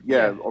out of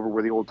over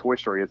where the old Toy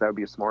Story is, that would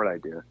be a smart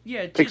idea.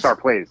 Yeah, Pixar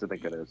Place, I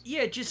think it is.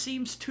 Yeah, it just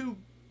seems too.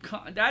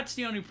 That's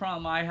the only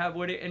problem I have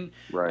with it, and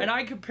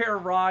I compare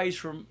Rise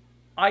from.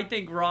 I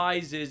think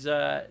Rise is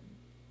a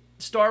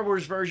Star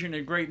Wars version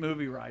of a great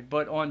movie ride,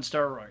 but on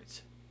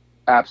steroids.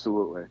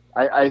 Absolutely.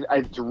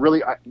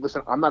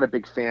 Listen, I'm not a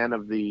big fan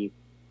of the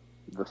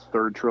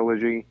third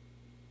trilogy,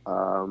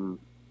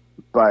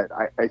 but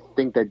I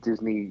think that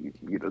Disney,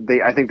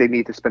 I think they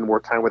need to spend more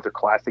time with their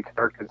classic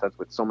characters. That's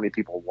what so many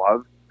people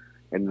love,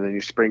 and then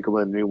you sprinkle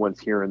in new ones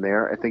here and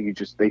there. I think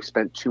they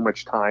spent too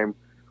much time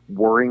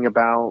worrying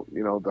about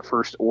the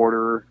First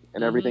Order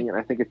and everything, and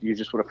I think if you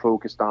just would have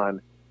focused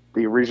on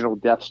the original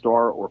Death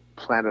Star or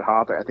Planet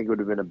Hoth, I think it would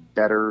have been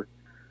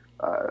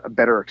a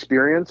better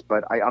experience.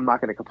 But I'm not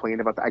going to complain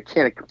about that. I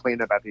can't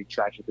complain about the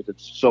attraction because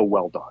it's so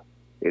well done.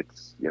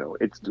 It's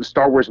it's the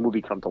Star Wars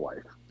movie come to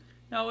life.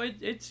 No,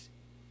 it's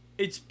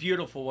it's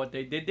beautiful what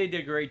they did. They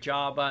did a great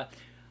job.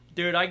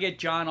 Dude, I get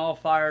John all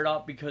fired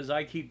up because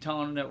I keep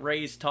telling him that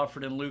Rey's tougher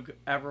than Luke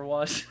ever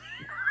was.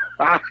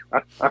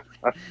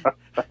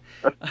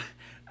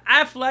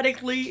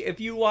 Athletically, if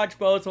you watch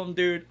both of them,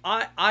 dude,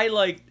 I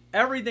like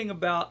everything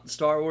about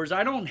Star Wars.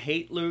 I don't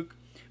hate Luke,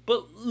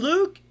 but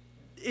Luke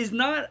is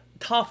not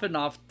tough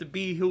enough to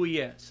be who he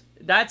is.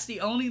 That's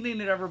the only thing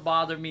that ever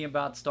bothered me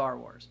about Star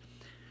Wars.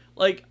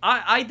 Like,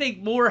 I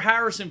think more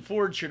Harrison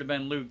Ford should have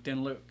been Luke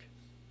than Luke.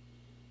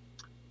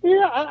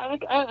 Yeah,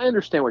 I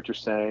understand what you're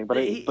saying, but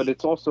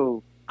it's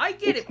also I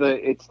get it.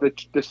 It's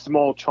the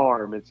small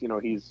charm. It's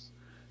he's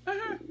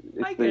I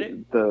get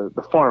it.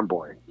 The farm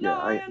boy. No, yeah,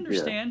 I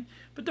understand. Yeah.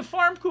 But the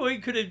farm boy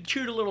could have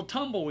chewed a little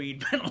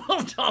tumbleweed, been a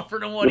little tougher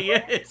than what he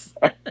is.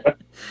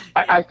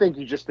 I think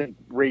you just think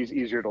Rey's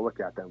easier to look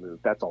at than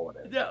Luke. That's all it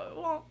is. Yeah,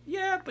 well,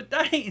 yeah, but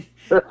that ain't.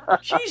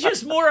 She's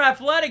just more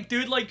athletic,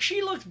 dude. Like,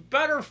 she looks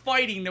better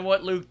fighting than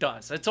what Luke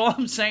does. That's all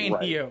I'm saying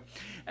to you.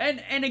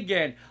 And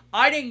again,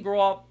 I didn't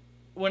grow up.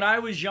 When I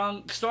was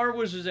young, Star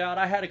Wars was out.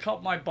 I had a couple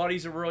of my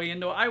buddies that were really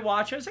into it. I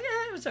watched it. I was like,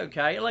 it was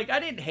okay. Like, I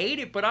didn't hate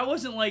it, but I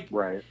wasn't like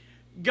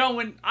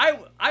going. I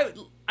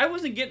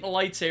wasn't getting a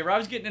lightsaber. I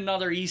was getting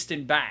another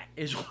Easton bat.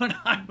 Is what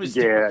I was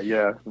doing.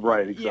 Yeah,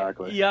 right,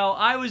 exactly.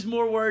 I was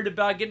more worried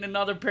about getting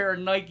another pair of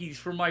Nikes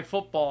for my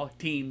football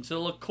team to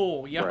look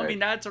cool. I mean,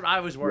 that's what I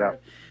was worried.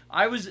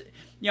 I was.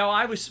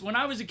 When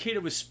I was a kid,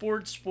 it was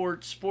sports,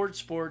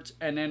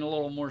 and then a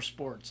little more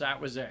sports. That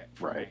was it.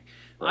 Right.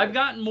 I've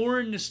gotten more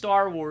into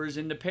Star Wars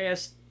in the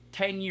past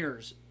 10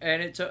 years,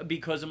 and it's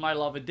because of my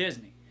love of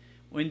Disney.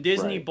 When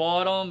Disney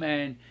bought them,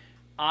 and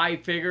I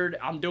figured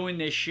I'm doing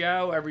this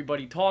show,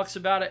 everybody talks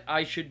about it,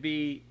 I should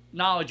be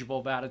knowledgeable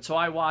about it, so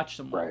I watched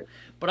them all.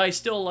 But I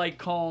still like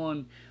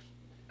calling...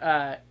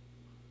 I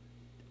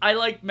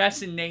like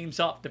messing names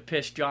up to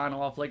piss John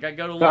off. Like, I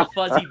go to Little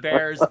Fuzzy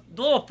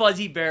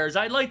Bears.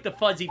 I like the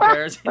Fuzzy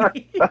Bears.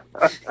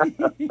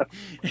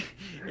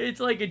 It's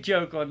like a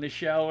joke on the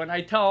show, and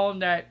I tell him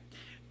that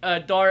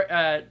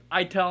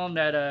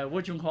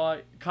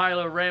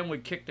Kylo Ren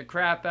would kick the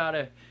crap out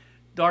of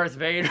Darth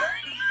Vader.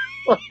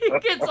 He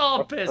gets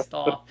all pissed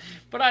off,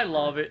 but I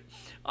love it.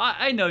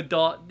 I know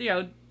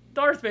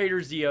Darth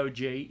Vader's the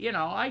OG.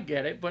 I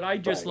get it, but I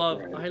just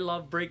I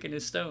love breaking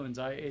his stones.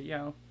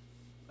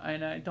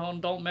 And I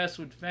don't mess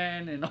with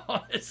Finn and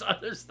all this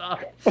other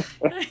stuff.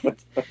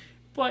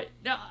 But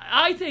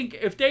I think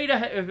if they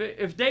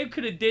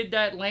could have did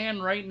that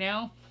land right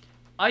now,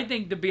 I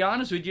think, to be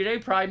honest with you, they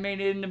probably made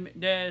it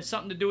into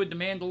something to do with The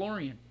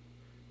Mandalorian.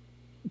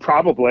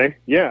 Probably,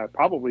 yeah,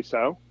 probably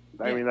so.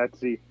 I mean, that's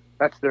the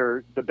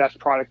best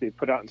product they've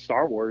put out in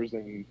Star Wars,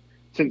 and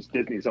since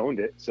Disney's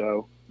owned it,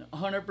 so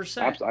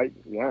 100%.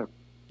 Yeah.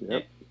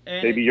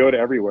 Baby Yoda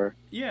everywhere.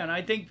 Yeah, and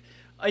I think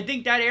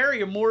that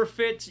area more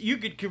fits. You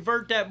could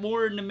convert that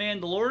more into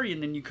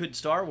Mandalorian than you could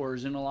Star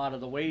Wars in a lot of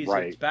the ways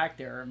it's back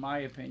there, in my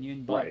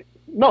opinion. But,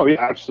 no,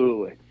 yeah,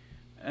 absolutely.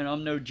 And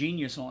I'm no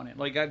genius on it.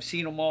 Like, I've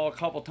seen them all a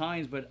couple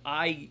times, but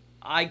I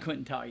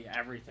couldn't tell you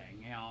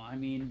everything. I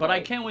mean, but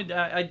I can with The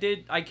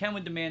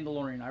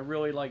Mandalorian. I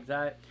really like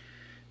that.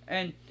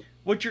 And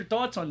what's your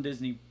thoughts on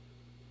Disney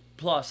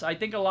Plus? I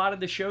think a lot of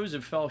the shows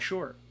have fell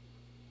short.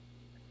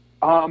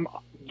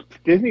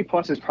 Disney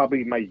Plus is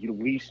probably my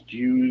least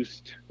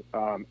used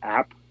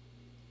app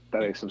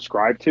that I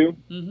subscribe to.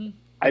 Mm-hmm.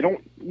 I'm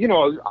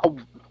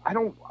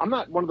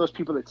not one of those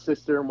people that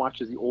sits there and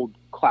watches the old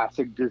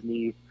classic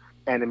Disney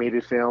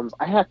animated films.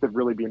 I have to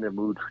really be in the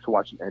mood to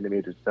watch an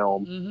animated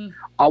film. Mm-hmm.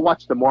 I'll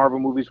watch the Marvel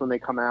movies when they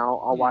come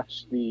out. I'll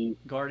watch the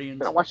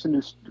Guardians. I watch the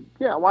new.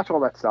 Yeah, I watch all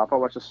that stuff. I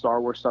watch the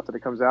Star Wars stuff that it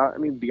comes out. I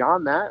mean,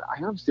 beyond that,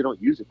 I honestly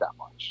don't use it that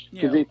much.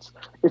 Because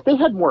if they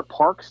had more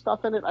park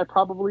stuff in it, I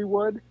probably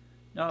would.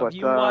 Now, do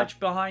you watch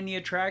Behind the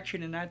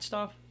Attraction and that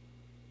stuff?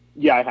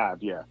 Yeah, I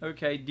have. Yeah.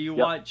 Okay. Do you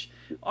watch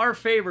our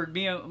favorite?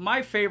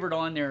 My favorite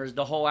on there is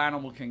the whole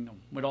Animal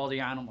Kingdom with all the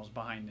animals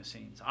behind the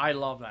scenes. I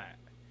love that.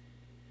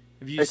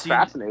 It's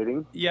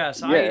fascinating.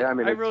 Yes, I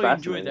really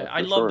enjoyed that.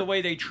 I love the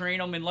way they train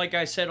them, and like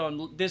I said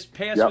on this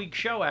past week's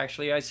show,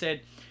 actually, I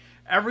said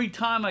every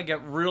time I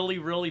get really,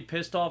 really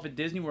pissed off at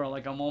Disney World,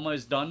 like I'm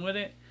almost done with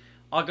it,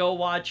 I'll go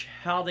watch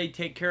how they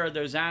take care of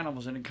those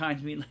animals, and it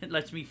kind of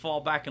lets me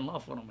fall back in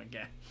love with them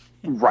again.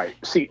 Right.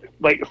 See,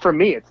 like for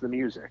me, it's the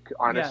music.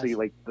 Honestly,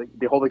 like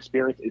the whole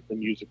experience is the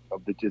music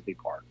of the Disney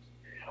parks.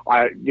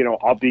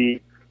 I'll be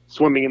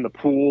swimming in the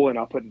pool, and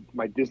I'll put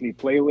my Disney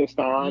playlist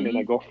on, and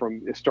I go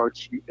from it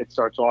starts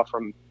off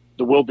from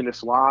the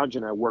Wilderness Lodge,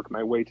 and I work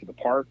my way to the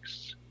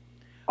parks.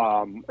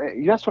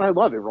 That's what I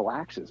love. It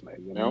relaxes me,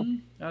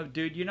 Oh,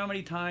 dude, you know how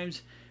many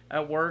times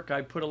at work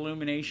I put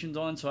illuminations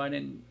on so I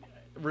didn't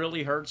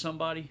really hurt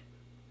somebody?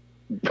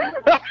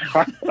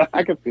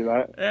 I can see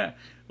that. Yeah,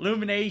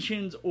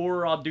 illuminations,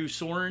 or I'll do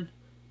Soarin'.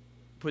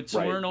 Put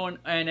Soarin' on,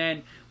 and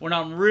then when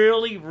I'm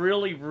really,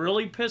 really,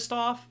 really pissed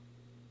off,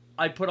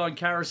 I put on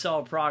Carousel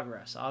of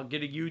Progress. I'll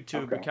get a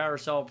YouTube of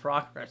Carousel of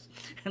Progress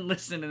and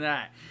listen to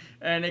that.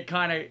 and it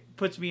kind of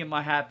puts me in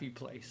my happy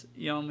place.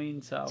 You know what I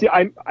mean? So see,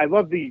 I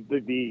love the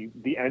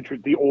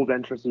entrance, the old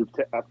entrance to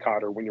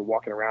Epcot, or when you're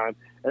walking around,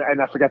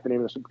 and I forget the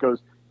name of this. It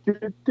goes.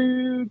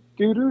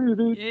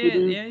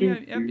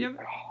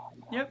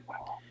 Yep.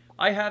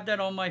 I have that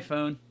on my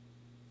phone.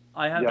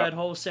 I have that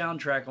whole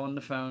soundtrack on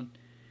the phone.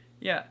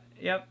 Yeah,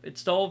 yep.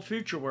 It's the old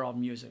Future World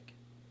music.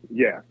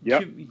 Yeah,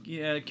 yep.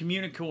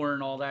 Communicore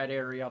and all that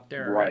area up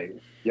there.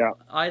 Right. Yeah.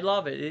 I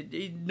love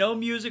it. No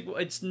music.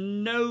 It's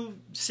no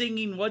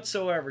singing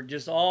whatsoever.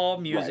 Just all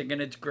music,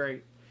 and it's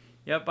great.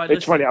 Yep.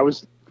 It's funny. I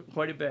was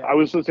quite a bit. I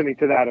was listening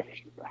to that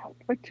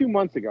like 2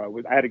 months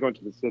ago. I had to go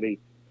into the city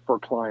for a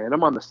client.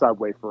 I'm on the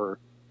subway for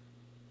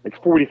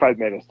like 45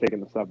 minutes taking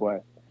the subway,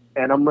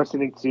 and I'm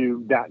listening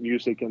to that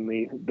music and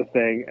the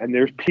thing. And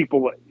there's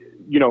people,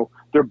 you know,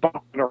 they're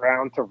bopping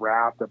around to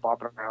rap, they're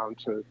bopping around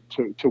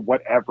to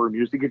whatever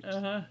music. It's,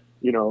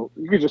 you know,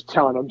 you can just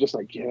tell, and I'm just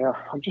like, yeah,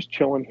 I'm just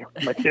chilling here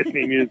with my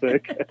Disney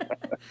music.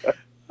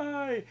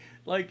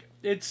 Like,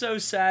 it's so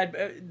sad.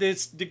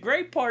 The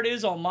great part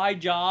is on my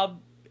job,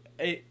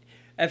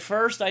 at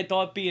first I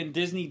thought being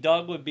Disney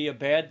Doug would be a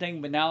bad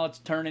thing, but now it's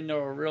turned into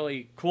a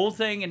really cool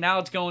thing, and now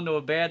it's going to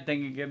a bad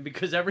thing again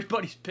because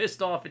everybody's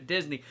pissed off at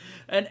Disney.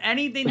 And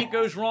anything that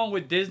goes wrong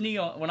with Disney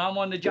when I'm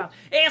on the job,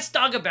 ask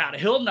Doug about it.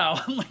 He'll know.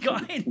 I'm like,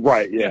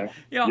 right, yeah.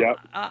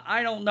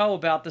 I don't know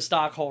about the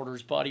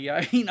stockholders, buddy.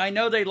 I mean, I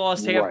know they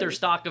lost half their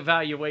stock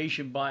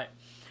evaluation, but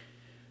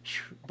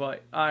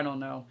I don't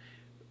know.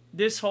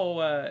 This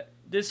whole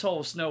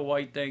Snow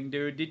White thing,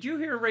 dude. Did you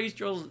hear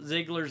Rachel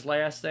Ziegler's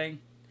last thing?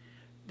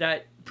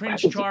 That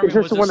Prince Charming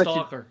was a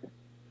stalker.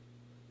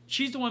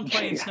 She's the one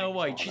playing Snow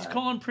White. She's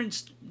calling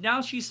Prince...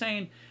 Now she's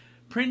saying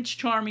Prince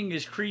Charming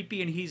is creepy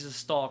and he's a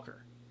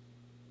stalker.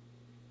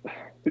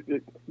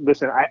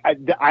 Listen,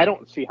 I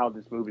don't see how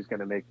this movie's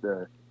going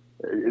to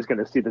is going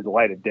to see the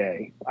light of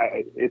day.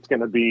 It's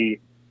going to be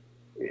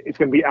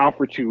out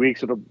for 2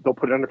 weeks. They'll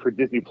put it under for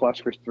Disney Plus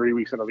for 3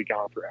 weeks, and it'll be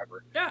gone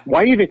forever. Yeah.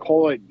 Why even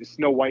call it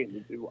Snow White?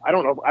 I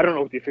don't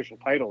know what the official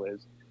title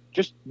is.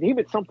 Just name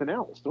it something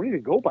else. Don't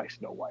even go by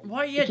Snow White.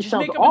 Why? Yeah, just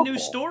make up a new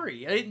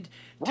story.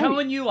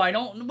 Telling you,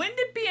 when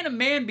did being a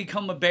man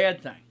become a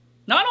bad thing?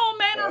 Not all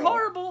men are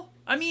horrible.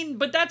 I mean,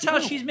 but that's how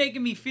she's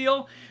making me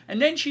feel.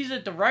 And then she's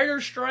at the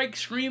writer's strike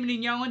screaming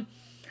and yelling.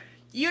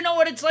 You know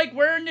what it's like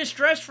wearing this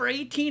dress for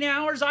 18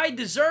 hours? I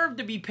deserve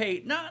to be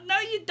paid. No,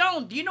 you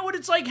don't. Do you know what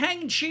it's like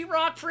hanging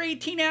sheetrock for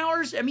 18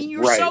 hours? I mean,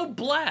 you're so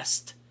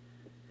blessed.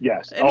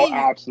 Yes. I mean,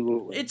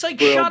 absolutely. It's like,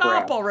 shut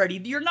up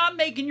already. You're not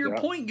making your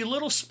point, you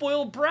little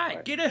spoiled brat.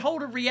 Right. Get a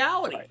hold of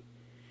reality. Right.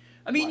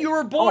 I mean, you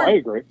were born. I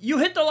agree. You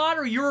hit the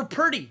lottery. You were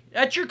pretty.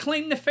 That's your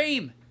claim to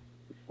fame.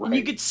 Right. And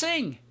you could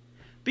sing.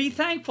 Be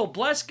thankful.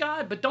 Bless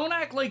God. But don't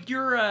act like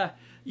you're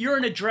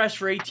in a dress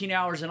for 18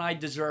 hours and I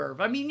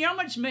deserve. I mean, you know how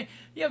much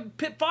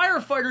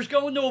firefighters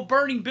go into a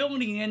burning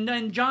building, and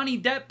then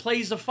Johnny Depp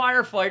plays a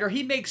firefighter.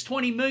 He makes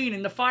 $20 million,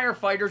 and the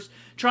firefighter's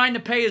trying to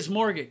pay his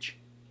mortgage.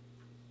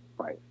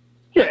 Right.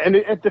 Yeah, and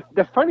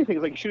the funny thing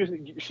is, like, she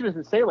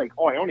doesn't say, like,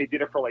 oh, I only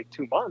did it for like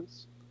 2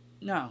 months.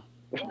 No.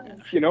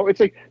 You know, it's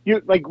like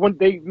when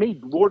they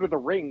made Lord of the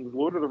Rings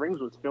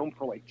was filmed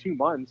for like 2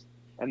 months,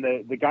 and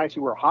the guys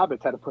who were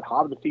hobbits had to put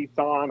hobbit feet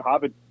on,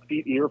 hobbit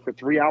feet ear for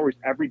 3 hours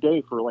every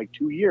day for like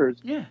 2 years.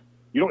 Yeah.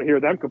 You don't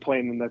hear them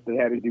complaining that they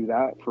had to do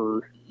that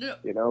for,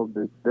 you know,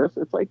 this.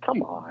 It's like,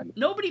 come on.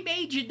 Nobody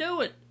made you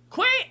do it.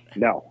 Quit.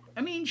 No. I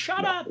mean,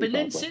 shut up. And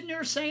then sitting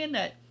there saying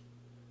that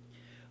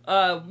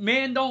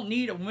women don't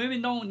need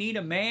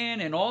a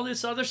man and all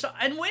this other stuff.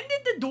 And when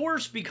did the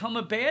Doors become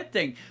a bad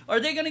thing? Are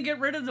they going to get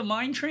rid of the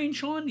mine train,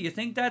 Shawn? Do you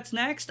think that's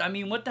next? I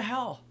mean, what the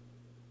hell?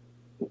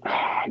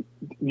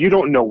 You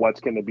don't know what's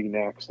going to be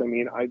next. I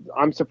mean,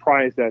 I'm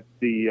surprised that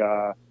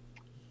the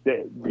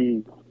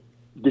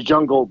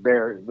jungle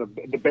bears, the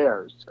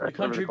bears, the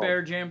Country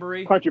Bear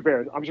Jamboree. Country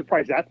Bears. I'm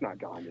surprised that's not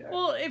gone yet.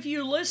 Well, if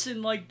you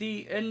listen,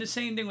 and the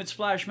same thing with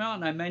Splash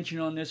Mountain I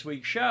mentioned on this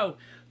week's show,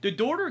 the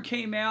daughter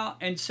came out,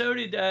 and so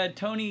did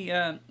Tony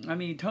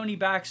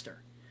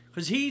Baxter,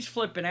 because he's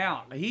flipping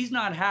out. He's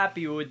not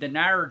happy with the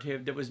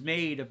narrative that was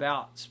made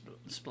about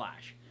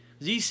Splash.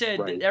 Because he said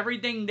that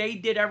they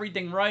did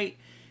everything right,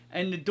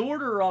 and the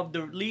daughter of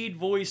the lead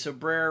voice of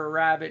Brer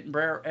Rabbit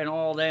and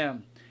all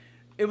them,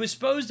 it was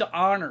supposed to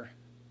honor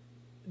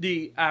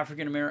the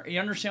African American. You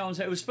understand what I'm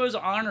saying? It was supposed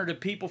to honor the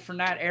people from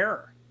that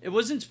era. It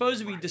wasn't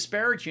supposed to be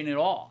disparaging at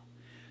all.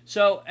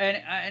 So,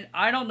 and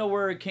I don't know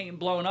where it came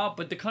blown up,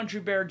 but the Country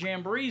Bear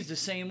Jamboree is the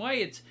same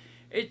way.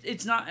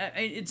 It's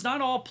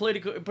not all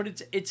political,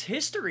 but it's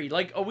history.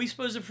 Like, are we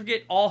supposed to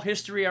forget all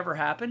history ever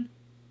happened?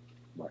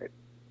 Right.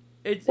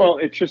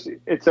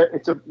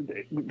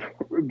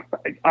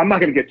 I'm not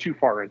going to get too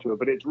far into it,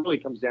 but it really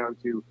comes down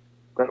to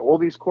that all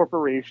these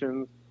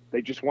corporations,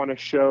 they just want to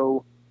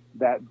show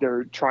that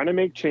they're trying to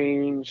make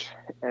change,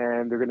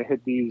 and they're going to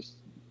hit these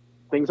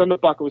things on the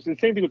bucket. It's the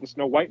same thing with the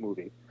Snow White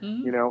movie.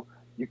 Mm-hmm. You know,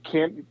 you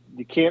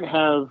can't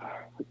have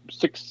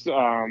 6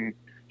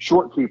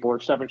 short people or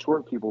 7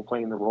 short people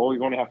playing the role.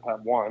 You only have to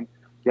have one.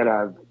 You got to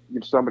have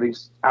somebody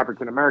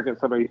African American,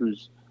 somebody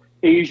who's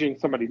Asian,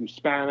 somebody who's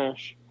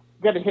Spanish.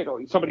 got to hit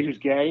somebody who's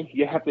gay.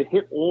 You have to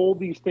hit all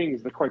these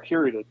things, the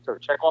criteria to sort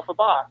of check off a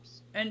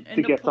box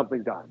to get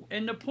something done.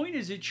 And the point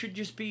is, it should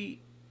just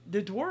be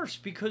the dwarfs,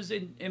 because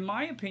in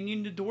my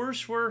opinion, the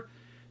dwarfs were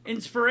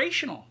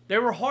inspirational. They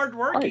were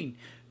hardworking.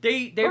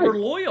 Right. They were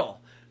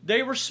loyal.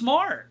 They were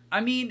smart.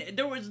 I mean,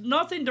 there was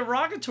nothing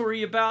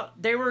derogatory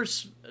about. They were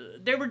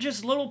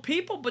just little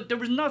people, but there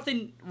was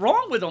nothing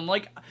wrong with them.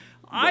 Like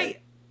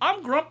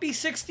I'm grumpy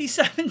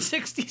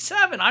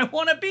 67. I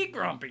want to be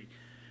grumpy.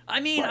 I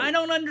mean, I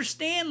don't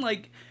understand.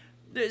 Like,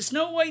 the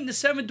Snow White and the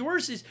Seven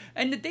Dwarfs is,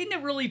 and the thing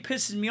that really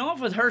pisses me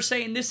off with her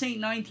saying this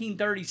ain't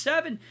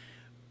 1937.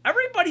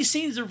 Everybody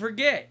seems to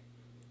forget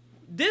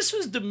this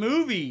was the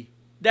movie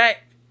that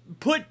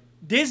put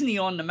Disney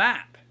on the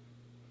map.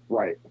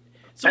 Right.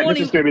 So and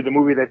this is going to be the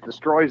movie that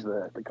destroys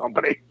the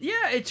company.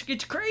 Yeah,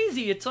 it's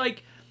crazy. It's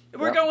like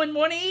we're going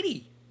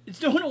 180. It's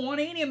doing a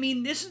 180. I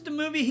mean, this is the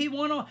movie he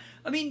won on.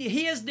 I mean,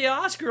 he has the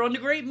Oscar on the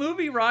Great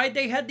Movie Ride.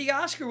 They had the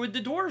Oscar with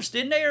the dwarfs,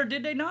 didn't they, or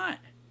did they not?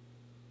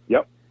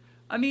 Yep.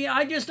 I mean,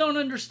 I just don't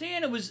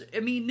understand.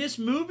 This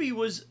movie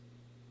was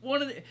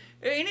one of the.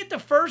 Ain't it the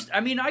first?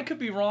 I mean, I could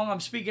be wrong. I'm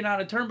speaking out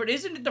of turn, but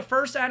isn't it the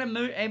first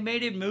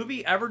animated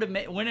movie ever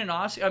to win an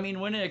Oscar? I mean,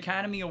 win an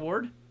Academy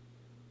Award?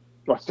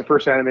 Well, it's the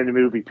first animated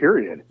movie,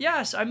 period.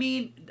 Yes, I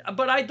mean,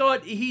 but I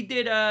thought he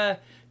did.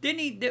 Didn't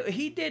he?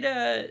 He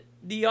did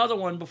the other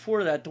one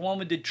before that, the one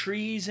with the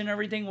trees and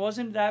everything.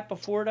 Wasn't that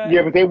before that?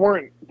 Yeah, but they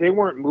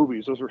weren't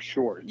movies. Those were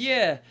shorts.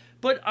 Yeah,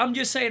 but I'm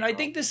just saying. I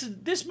think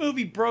this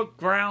movie broke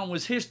ground.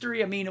 Was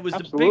history. I mean, it was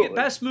Absolutely. the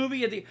best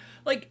movie of the.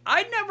 Like,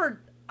 I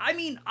never. I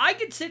mean, I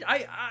could sit.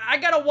 I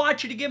gotta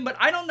watch it again, but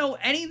I don't know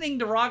anything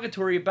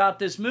derogatory about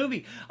this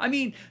movie. I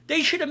mean,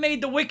 they should have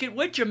made the Wicked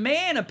Witch a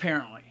man,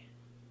 apparently.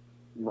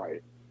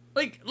 Right.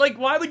 Like,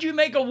 why would you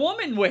make a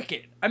woman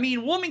wicked? I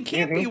mean, woman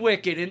can't be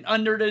wicked, and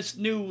under this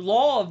new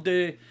law of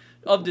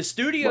the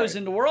studios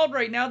in the world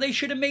right now, they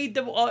should have made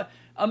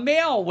a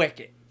male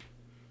wicked.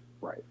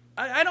 Right.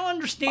 I don't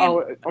understand.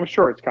 Oh, I'm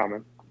sure it's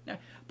coming.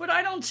 But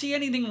I don't see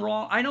anything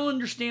wrong. I don't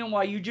understand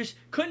why you just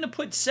couldn't have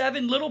put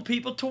 7 little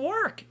people to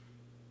work.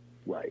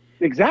 Right.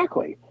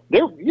 Exactly.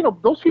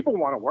 Those people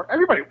want to work.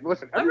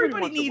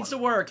 Everybody needs to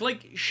work.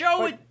 Like,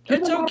 show it.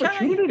 It's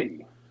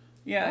okay.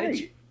 Yeah.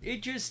 Right.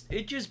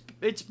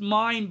 It's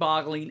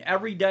mind-boggling.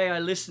 Every day I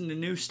listen to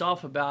new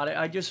stuff about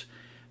it.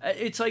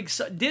 It's like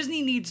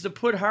Disney needs to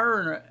put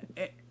her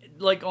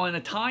on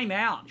a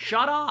timeout.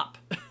 Shut up.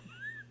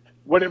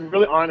 What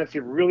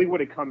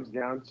it comes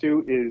down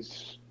to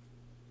is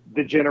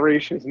the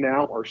generations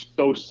now are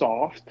so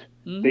soft.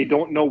 Mm-hmm. They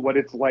don't know what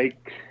it's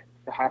like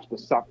to have to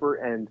suffer.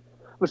 And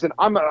listen,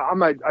 I'm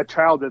a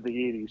child of the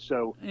 80s,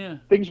 so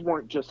things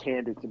weren't just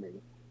handed to me.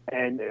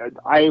 And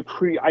I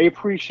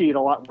appreciate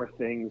a lot more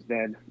things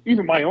than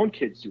even my own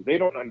kids do. They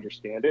don't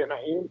understand it,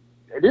 and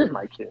it is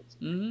my kids.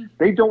 Mm-hmm.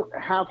 They don't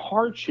have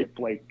hardship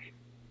like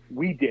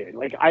we did.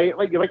 Like I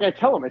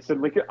tell them, I said,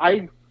 like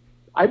I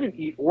didn't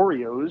eat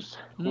Oreos.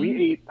 Mm-hmm.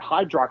 We ate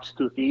Hydrox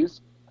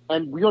cookies,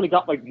 and we only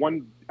got like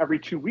one every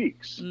 2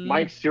 weeks. Mm-hmm.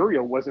 My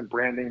cereal wasn't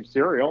brand name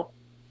cereal.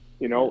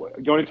 You know,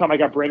 the only time I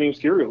got brand name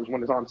cereal was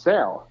when it's on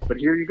sale. But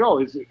here you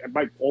go.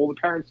 All the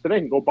parents today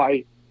can go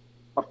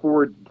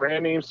afford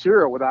brand name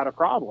cereal without a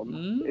problem.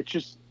 Mm-hmm. It's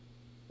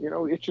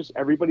just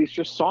everybody's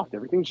just soft.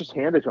 Everything's just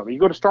handed to them. You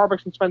go to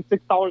Starbucks and spend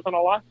 $6 on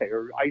a latte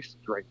or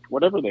iced drink,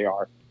 whatever they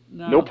are.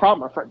 No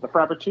problem. The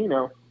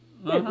Frappuccino.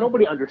 Uh-huh.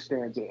 Nobody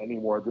understands it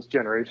anymore, this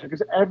generation,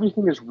 because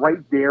everything is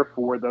right there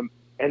for them,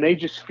 and they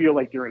just feel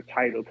like you're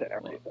entitled to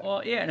everything.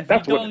 Well, yeah, and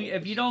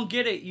if you don't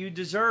get it, you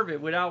deserve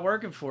it without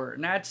working for it,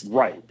 and that's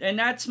right. And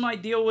that's my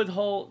deal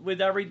with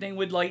everything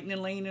with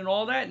Lightning Lane and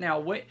all that. Now,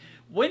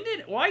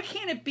 why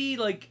can't it be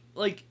like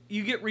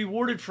you get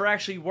rewarded for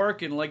actually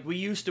working like we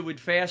used to with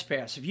Fast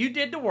Pass? If you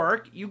did the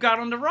work, you got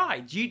on the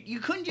rides.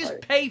 You couldn't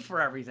just pay for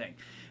everything,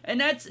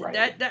 and that's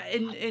that.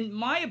 In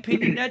my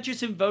opinion, that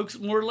just invokes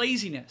more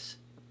laziness.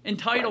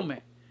 Entitlement.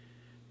 Right.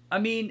 I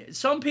mean,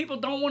 some people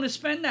don't want to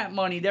spend that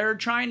money. They're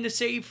trying to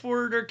save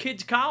for their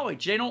kids'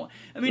 college. They don't.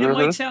 I mean, it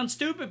might sound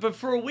stupid, but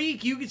for a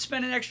week, you could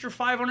spend an extra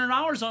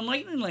 $500 on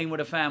Lightning Lane with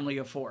a family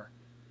of 4.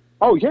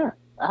 Oh yeah,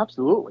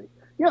 absolutely.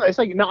 Yeah, it's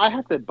like now I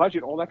have to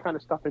budget all that kind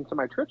of stuff into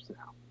my trips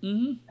now.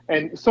 Mm-hmm.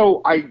 And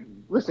so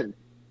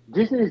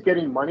Disney is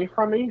getting money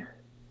from me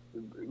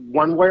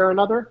one way or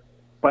another,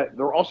 but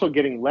they're also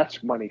getting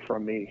less money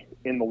from me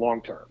in the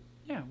long term.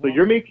 Yeah, well, so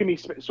you're making me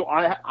so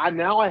I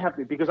now I have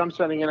to, because I'm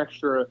spending an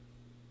extra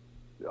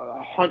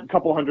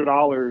couple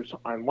 $100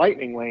 on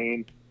Lightning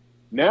Lane.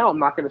 Now I'm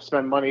not going to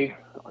spend money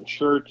on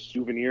shirts,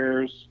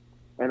 souvenirs,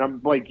 and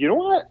I'm like, you know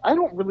what? I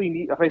don't really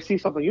need. If I see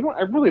something,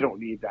 I really don't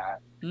need that.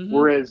 Mm-hmm.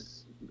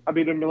 Whereas, I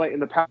mean, in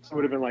the past, I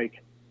would have been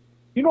like,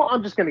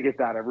 I'm just going to get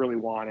that. I really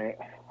want it.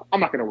 I'm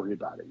not going to worry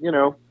about it,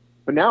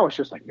 But now it's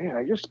just like, man,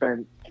 I just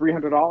spent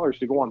 $300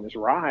 to go on this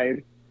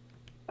ride.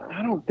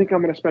 I don't think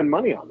I'm going to spend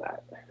money on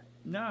that.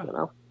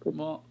 No.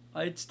 Well,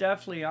 it's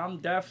definitely,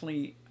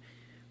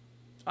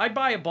 I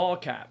buy a ball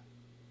cap.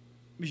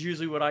 Is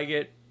usually what I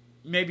get.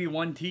 Maybe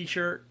one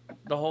T-shirt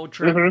the whole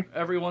trip. Mm-hmm.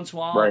 Every once in a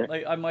while, right.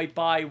 Like I might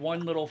buy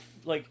one little,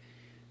 like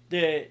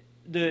the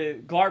the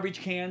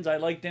garbage cans, I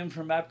like them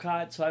from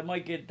Epcot, so I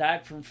might get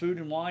that from Food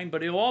and Wine,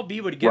 but it'll all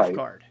be with a gift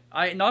card.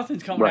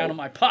 Nothing's coming out of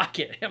my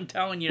pocket. I'm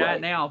telling you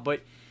that now.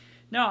 But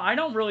no, I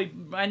don't really,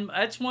 and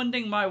that's one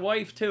thing my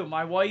wife too.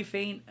 My wife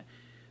ain't.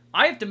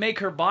 I have to make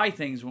her buy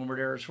things when we're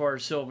there as far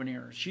as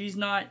souvenirs. She's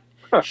not.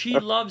 She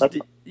loves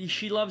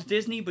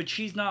Disney, but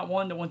she's not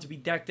one that wants to be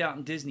decked out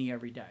in Disney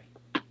every day.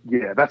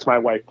 Yeah, that's my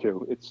wife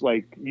too. It's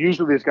like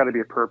usually there's got to be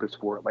a purpose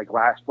for it. Like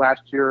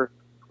last year,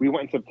 we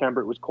went in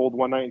September. It was cold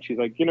one night, and she's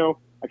like,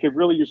 I could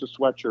really use a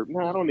sweatshirt. No,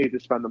 I don't need to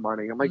spend the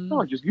money. I'm like,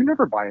 no, you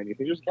never buy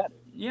anything. Just get it.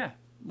 Yeah.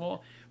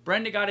 Well,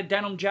 Brenda got a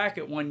denim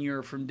jacket one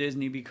year from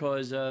Disney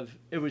because of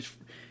it was.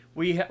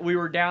 We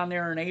were down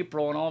there in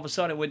April, and all of a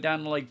sudden it went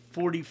down to like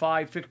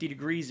 45, 50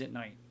 degrees at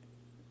night.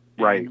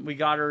 Right. And we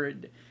got her,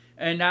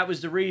 and that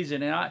was the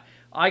reason. And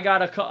I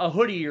got a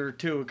hoodie or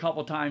two a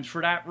couple times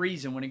for that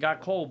reason when it got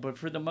cold. But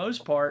for the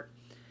most part,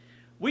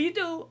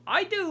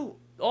 I do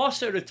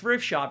also the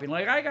thrift shopping.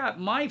 Like I got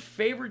my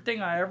favorite thing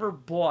I ever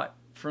bought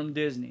from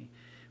Disney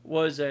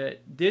was a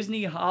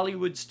Disney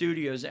Hollywood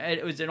Studios.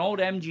 It was an old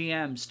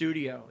MGM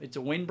studio. It's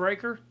a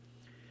windbreaker.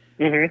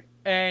 Mm-hmm.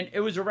 And it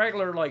was a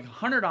regular like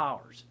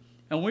 $100.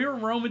 And we were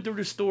roaming through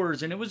the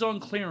stores and it was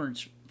on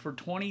clearance for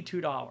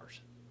 $22.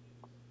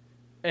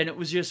 And it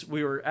was just,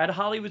 we were at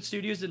Hollywood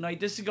Studios at night.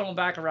 This is going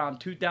back around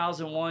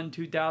 2001,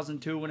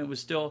 2002 when it was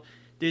still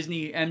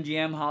Disney,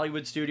 MGM,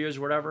 Hollywood Studios,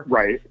 whatever.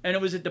 Right. And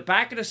it was at the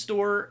back of the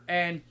store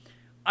and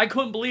I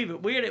couldn't believe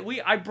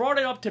it. I brought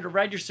it up to the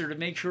register to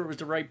make sure it was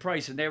the right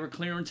price, and they were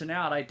clearancing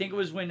out. I think it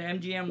was when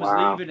MGM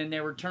was leaving, and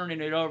they were turning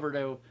it over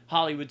to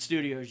Hollywood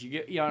Studios.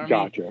 You know what I mean?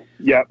 Gotcha.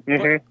 Yep.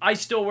 Mm-hmm. But I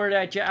still wear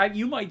that jacket.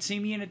 You might see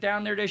me in it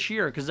down there this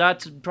year, because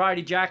that's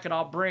probably the jacket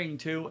I'll bring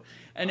too.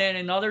 And then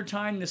another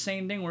time, the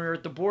same thing. We were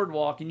at the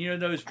boardwalk, and you know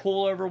those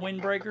pullover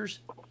windbreakers.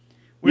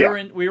 We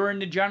were in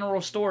the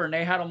general store, and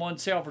they had them on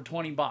sale for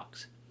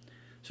 $20.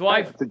 So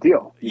it's a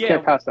deal. You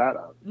can't pass that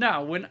up.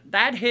 No, when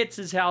that hits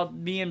is how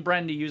me and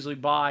Brenda usually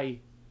buy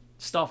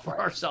stuff for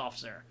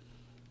ourselves there.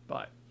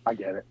 But I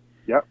get it.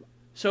 Yep.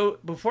 So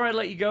before I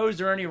let you go, is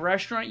there any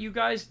restaurant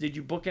did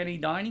you book any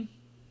dining?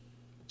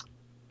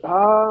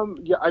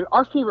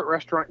 Our favorite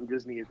restaurant in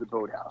Disney is the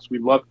Boathouse. We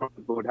love going to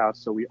the Boathouse,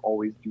 so we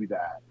always do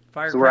that.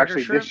 So we're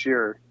actually shrimp? This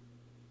year.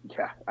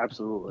 Yeah,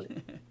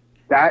 absolutely.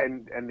 That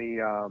and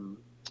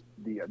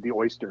the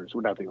oysters.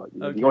 We're not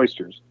the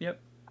oysters.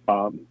 Yep.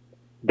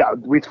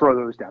 We throw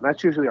those down.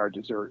 That's usually our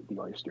dessert, the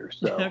oysters.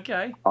 So,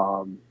 okay.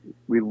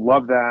 We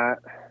love that.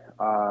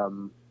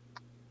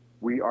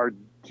 We are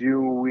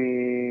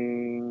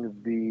doing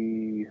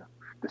the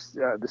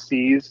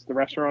Seas, the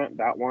restaurant,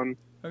 that one.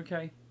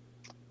 Okay.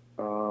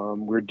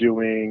 We're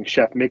doing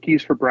Chef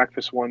Mickey's for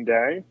breakfast one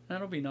day.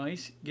 That'll be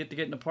nice. Get to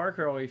get in the park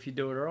early if you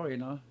do it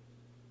early,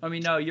 I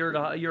mean, no, you're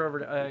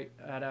over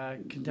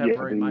at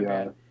Contemporary. My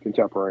bad.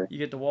 Contemporary. You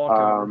get to walk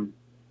over.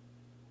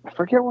 I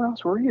forget what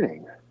else we're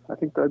eating. I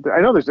think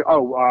I know there's.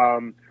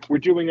 We're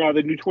doing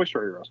the new Toy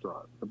Story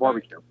restaurant, the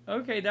barbecue.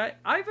 Okay, that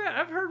I've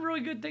heard really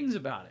good things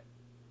about it.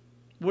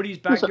 Woody's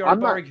Backyard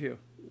Barbecue.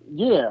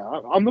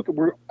 I'm looking.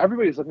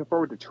 Everybody's looking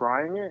forward to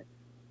trying it.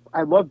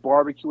 I love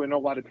barbecue. I know a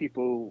lot of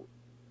people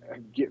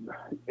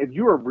if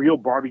you're a real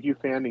barbecue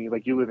fan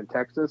and you live in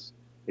Texas,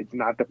 it's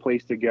not the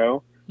place to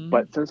go. Mm-hmm.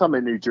 But since I'm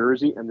in New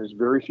Jersey and there's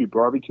very few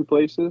barbecue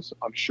places,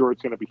 I'm sure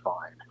it's going to be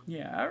fine.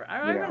 Yeah,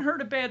 I haven't heard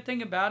a bad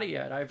thing about it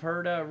yet. I've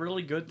heard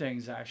really good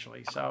things,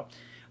 actually. So,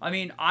 I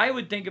mean, I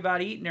would think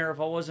about eating there if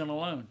I wasn't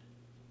alone.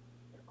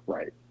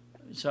 Right.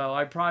 So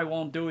I probably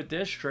won't do it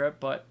this trip,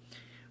 but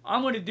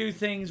I'm going to do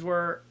things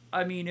where,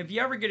 I mean, if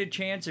you ever get a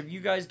chance, have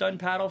you guys done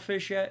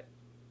paddlefish yet?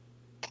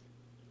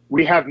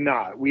 We have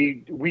not.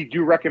 We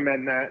do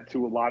recommend that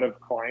to a lot of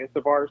clients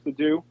of ours to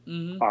do.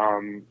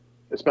 Mm-hmm.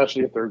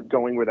 Especially if they're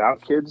going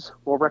without kids,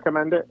 we'll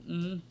recommend it.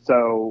 Mm-hmm.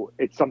 So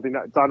it's something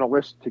that's on a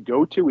list to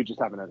go to. We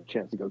just haven't had a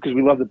chance to go because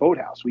we love the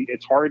Boathouse.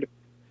 It's hard.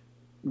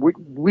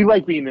 We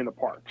like being in the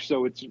park,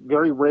 so it's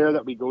very rare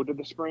that we go to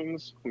the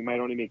Springs. We might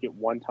only make it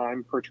one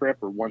time per trip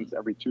or once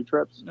every 2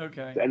 trips.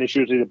 Okay. And it's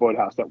usually the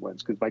Boathouse that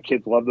wins because my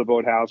kids love the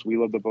Boathouse. We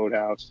love the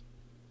Boathouse.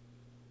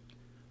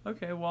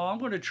 Okay, well, I'm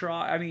going to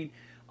try. I mean,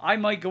 I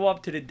might go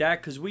up to the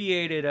deck because we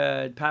ate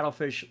at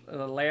Paddlefish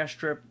last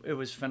trip. It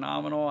was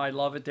phenomenal. I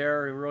love it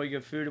there. Really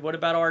good food. What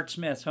about Art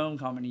Smith's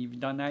Homecoming? Have you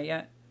done that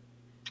yet?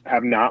 I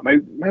have not. My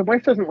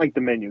wife doesn't like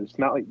the menu. It's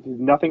not there's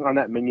nothing on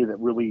that menu that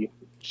really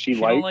she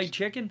likes. Don't like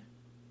chicken?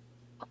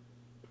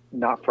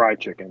 Not fried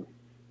chicken.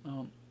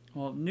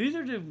 Well,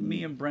 neither do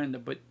me and Brenda,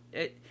 but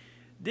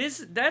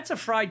that's a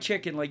fried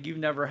chicken like you've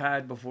never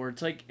had before.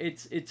 It's like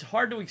it's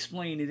hard to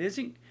explain. It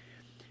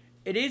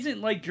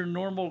isn't like your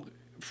normal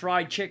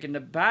fried chicken. The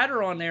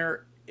batter on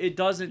there, it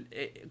doesn't,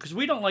 because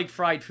we don't like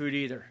fried food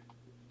either,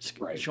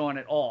 right, Shawn,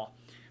 at all.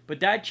 But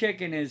that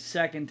chicken is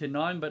second to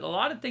none. But a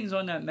lot of things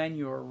on that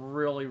menu are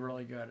really,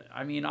 really good.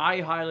 I mean,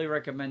 I highly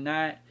recommend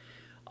that.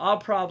 I'm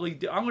going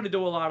to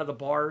do a lot of the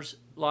bars.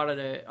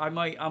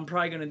 I'm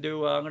probably going to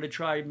do, I'm going to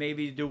try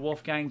maybe do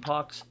Wolfgang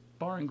Puck's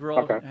Bar and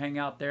Grill, hang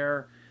out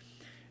there.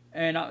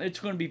 And it's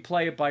going to be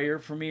play it by ear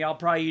for me. I'll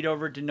probably eat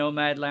over at the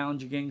Nomad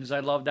Lounge again because I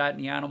love that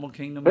in the Animal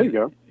Kingdom. There you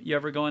go. You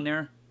ever go in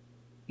there?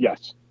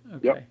 Yes.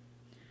 Okay. Yep.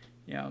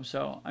 Yeah,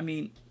 so, I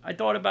mean, I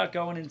thought about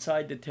going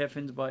inside the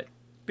Tiffin's, but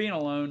being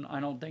alone, I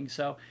don't think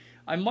so.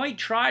 I might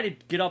try to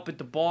get up at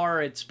the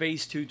bar at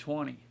Space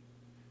 220.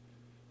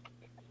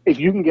 If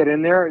you can get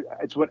in there,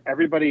 it's what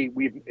everybody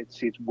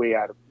it's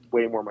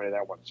way more money than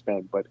I want to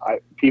spend. But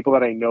people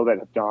that I know that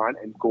have gone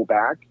and go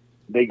back,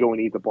 they go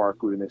and eat the bar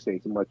food, and they say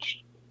it's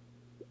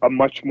a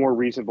much more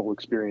reasonable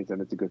experience,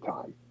 and it's a good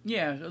time.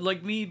 Yeah,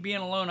 like me being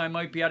alone, I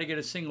might be able to get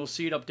a single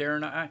seat up there.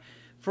 And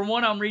from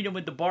what I'm reading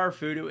with the bar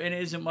food, it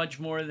isn't much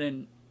more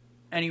than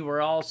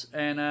anywhere else.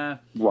 And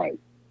right.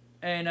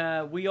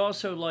 And we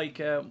also like,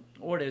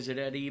 what is it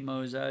at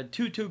Emo's?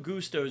 Tutu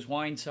Gusto's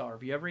wine cellar.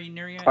 Have you ever eaten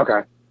there yet?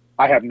 Okay.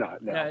 I have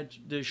not, no.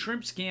 The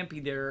shrimp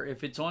scampi there,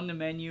 if it's on the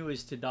menu,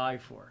 is to die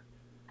for.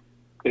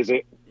 Is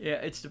it? Yeah,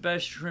 it's the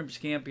best shrimp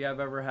scampi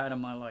I've ever had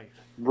in my life.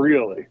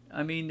 Really?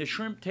 I mean, the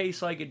shrimp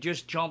tastes like it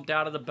just jumped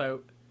out of the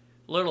boat.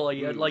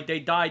 Literally, like they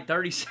died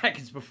 30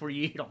 seconds before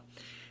you eat them.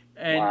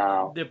 And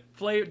wow. the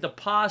flavor, the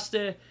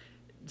pasta,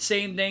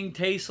 same thing,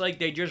 tastes like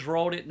they just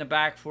rolled it in the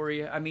back for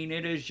you. I mean,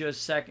 it is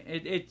just second.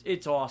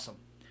 It's awesome.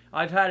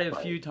 I've had it a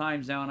few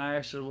times now, and I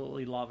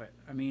absolutely love it.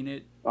 I mean,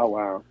 it. Oh,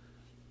 wow.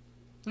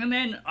 And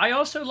then I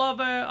also love,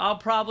 I'll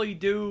probably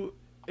do,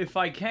 if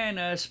I can,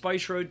 a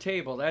Spice Road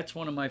Table. That's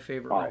one of my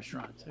favorite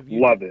restaurants.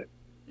 Love it.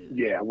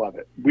 Yeah, I love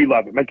it. We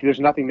love it. There's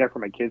nothing there for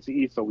my kids to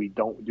eat, so we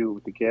don't do it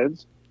with the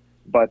kids.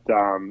 But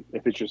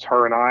if it's just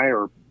her and I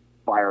or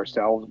by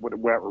ourselves,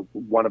 whatever,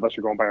 one of us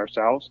are going by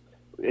ourselves,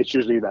 it's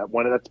usually that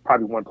one. That's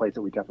probably one place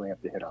that we definitely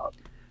have to hit up.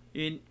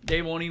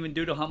 They won't even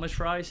do the hummus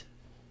fries?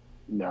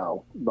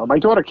 No. But my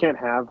daughter can't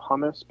have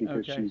hummus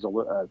because she's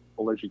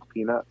allergic to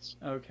peanuts.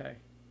 Okay.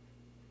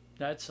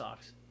 That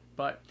sucks.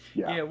 But,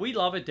 yeah, we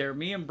love it there.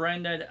 Me and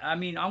Brenda, I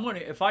mean,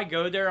 if I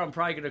go there, I'm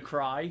probably going to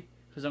cry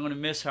because I'm going to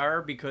miss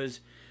her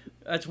because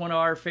that's one of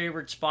our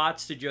favorite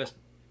spots to just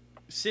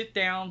sit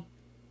down,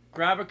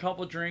 grab a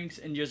couple drinks,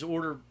 and just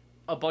order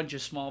a bunch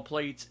of small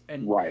plates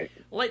and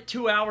let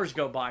 2 hours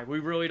go by. We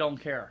really don't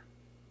care.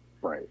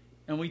 Right.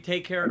 And we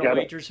take care of the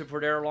waitress if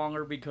we're there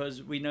longer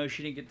because we know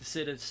she didn't get to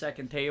sit at the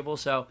second table.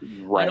 So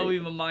I don't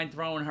even mind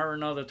throwing her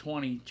another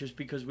 20 just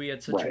because we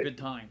had such a good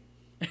time.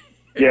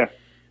 Yeah.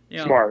 You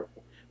know, smart.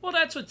 Well,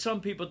 that's what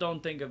some people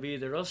don't think of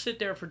either. They'll sit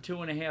there for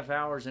 2.5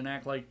 hours and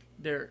act like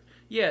they're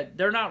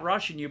not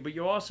rushing you, but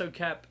you also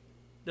kept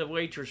the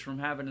waitress from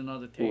having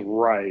another table.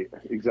 Right,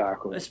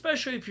 exactly.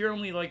 Especially if you're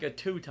only like a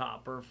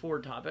 2-top or a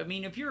 4-top. I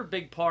mean, if you're a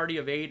big party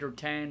of 8 or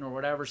 10 or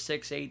whatever,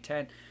 6, 8,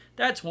 10,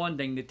 that's one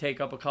thing to take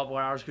up a couple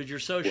hours because you're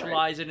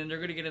socializing and they're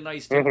going to get a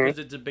nice tip because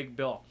it's a big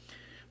bill.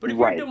 But if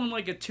you're doing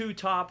like a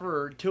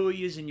 2-topper or 2 of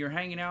yous and you're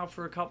hanging out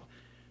for a couple,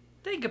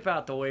 think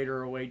about the waiter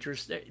or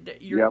waitress.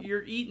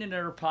 You're eating in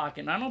their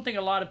pocket. And I don't think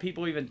a lot of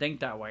people even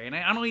think that way. And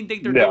I don't even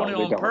think they're doing it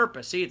on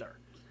purpose either.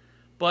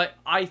 But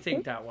I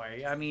think that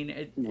way. I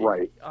mean,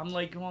 I'm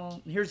like,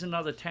 well, here's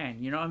another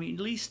 10. You know, I mean,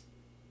 at least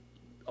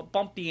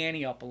bump the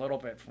ante up a little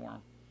bit for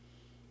them.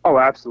 Oh,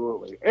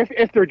 absolutely.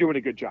 If they're doing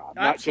a good job.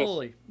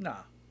 Absolutely.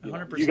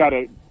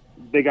 100%.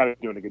 They got to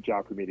be doing a good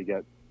job for me to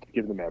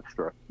give them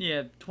extra.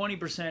 Yeah,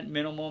 20%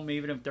 minimum,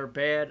 even if they're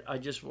bad. I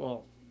just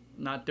will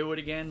not do it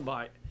again,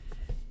 but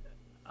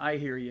I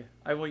hear you.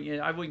 I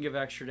wouldn't give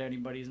extra to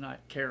anybody who's not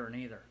caring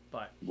either.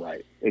 But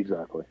right,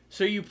 exactly.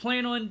 So you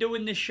plan on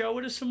doing this show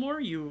with us some more?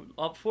 You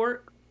up for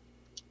it?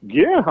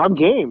 Yeah, I'm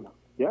game.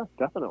 Yeah,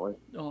 definitely.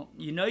 Well,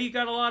 you know you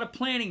got a lot of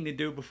planning to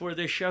do before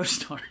this show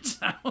starts.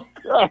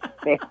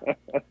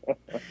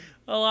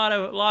 a lot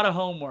of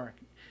homework.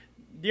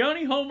 The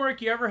only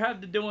homework you ever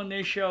have to do on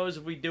this show is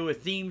if we do a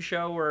theme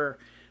show or,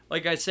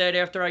 like I said,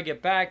 after I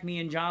get back, me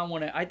and John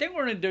I think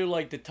we're going to do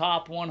like the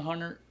top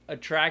 100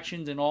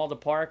 attractions in all the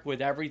park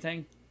with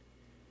everything.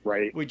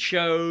 Right. With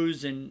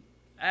shows and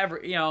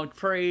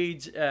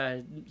parades,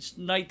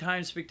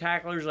 nighttime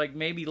spectaculars, like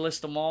maybe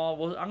list them all.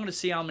 Well, I'm going to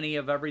see how many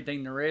of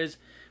everything there is,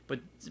 but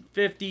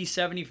 50,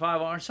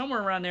 75, or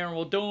somewhere around there, and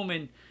we'll do them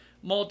in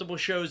multiple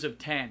shows of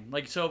 10.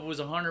 Like, so if it was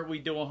 100, we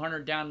do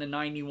 100 down to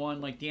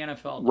 91, like the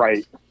NFL does.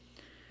 Right.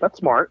 That's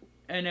smart.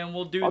 And then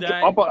we'll do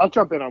that. I'll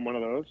jump in on one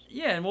of those.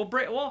 Yeah, and we'll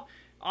break. Well,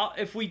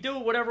 if we do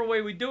it whatever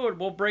way we do it,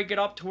 we'll break it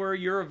up to where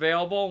you're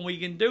available, and we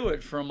can do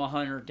it from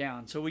 100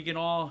 down, so we can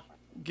all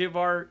give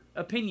our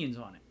opinions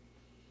on it.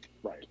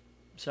 Right.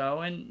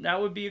 So, and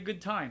that would be a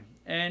good time.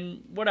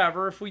 And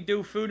whatever, if we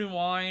do food and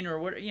wine or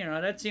what,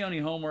 that's the only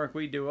homework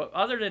we do.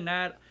 Other than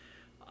that,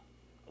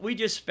 we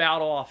just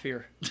spout off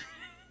here.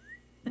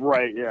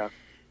 Right, yeah.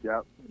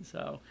 Yeah.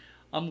 So,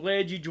 I'm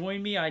glad you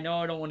joined me. I know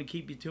I don't want to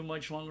keep you too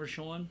much longer,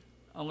 Shawn.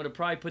 I'm going to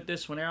probably put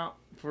this one out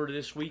for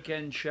this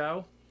weekend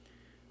show.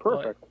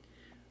 Perfect.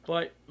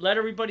 But let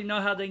everybody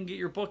know how they can get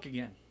your book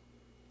again.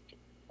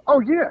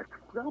 Oh, yeah.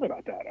 Forgot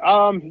about that.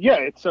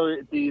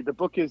 The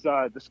book is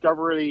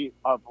Discovery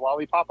of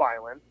Lollipop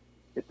Island.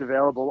 It's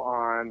available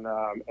on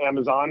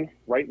Amazon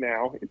right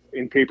now. It's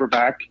in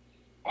paperback.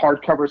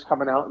 Hardcover's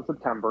coming out in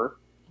September.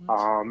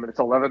 And it's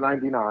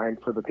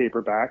 $11.99 for the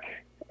paperback.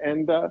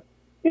 And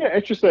Yeah,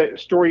 it's just a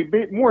story,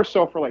 more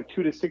so for like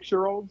 2 to 6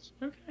 year olds.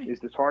 Okay. Is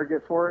the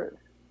target for it,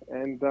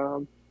 and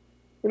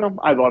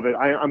I love it.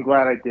 I'm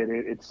glad I did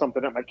it. It's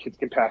something that my kids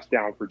can pass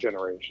down for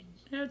generations.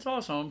 Yeah, it's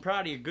awesome. I'm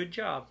proud of you. Good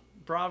job.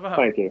 Bravo.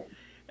 Thank you.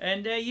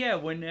 And yeah,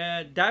 when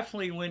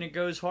definitely when it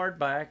goes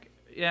hardback,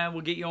 yeah,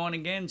 we'll get you on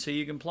again so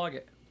you can plug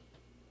it.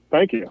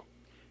 Thank you.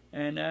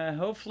 And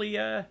hopefully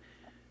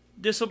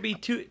this will be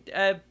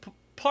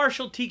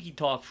partial Tiki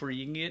Talk for you.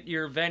 You can get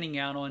your venting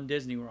out on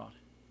Disney World.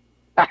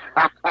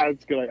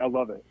 It's good. I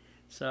love it.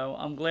 So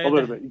I'm glad. A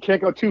little bit. You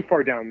can't go too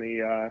far down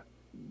the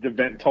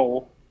vent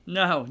hole.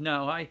 No.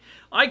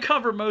 I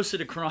cover most of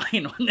the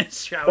crying on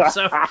this show,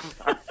 so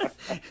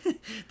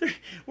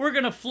we're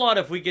gonna flood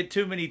if we get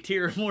too many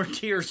more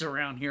tears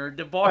around here.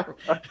 The bar,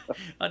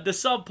 the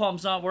sub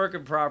pump's not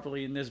working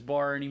properly in this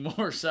bar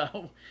anymore.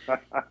 So,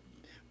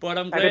 but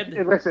I'm glad.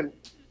 And listen,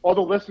 all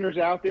the listeners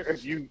out there,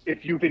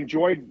 if you've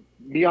enjoyed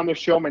me on the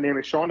show, my name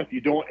is Shawn. If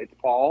you don't, it's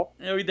Paul.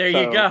 Oh, there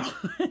you go.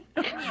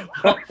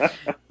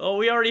 well,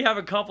 we already have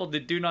a couple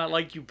that do not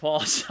like you,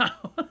 Paul. So.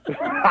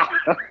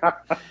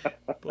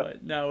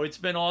 But no, it's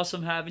been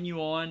awesome having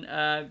you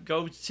on.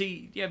 Go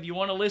see, if you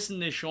want to listen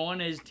to Shawn,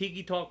 his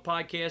Tiki Talk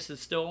podcast is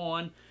still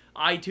on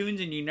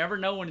iTunes, and you never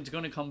know when it's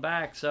going to come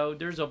back. So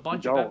there's a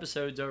bunch of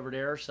episodes over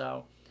there.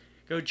 So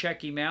go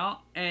check him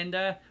out, and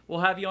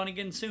we'll have you on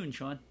again soon,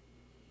 Shawn.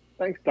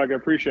 Thanks, Doug. I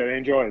appreciate it. I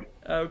enjoyed.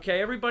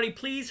 Okay, everybody,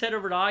 please head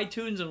over to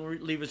iTunes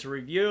and leave us a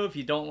review. If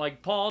you don't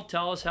like Paul,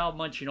 tell us how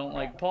much you don't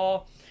like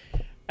Paul.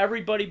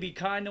 Everybody be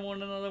kind to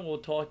one another. We'll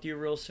talk to you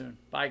real soon.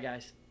 Bye,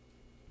 guys.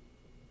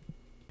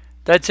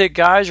 That's it,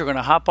 guys. We're going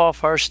to hop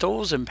off our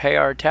stools and pay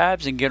our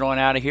tabs and get on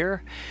out of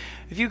here.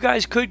 If you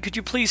guys could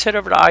you please head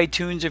over to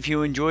iTunes if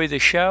you enjoy the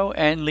show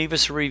and leave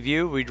us a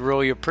review. We'd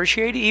really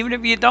appreciate it. Even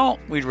if you don't,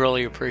 we'd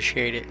really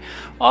appreciate it.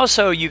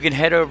 Also, you can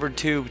head over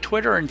to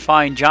Twitter and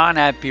find John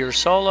at Beer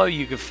Solo.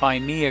 You can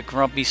find me at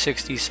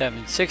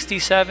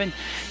Grumpy6767.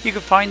 You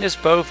can find us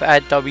both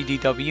at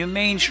WDW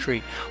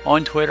Mainstreet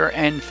on Twitter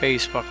and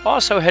Facebook.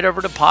 Also, head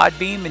over to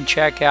Podbeam and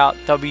check out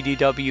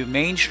WDW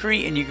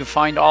Mainstreet, and you can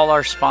find all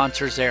our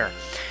sponsors there.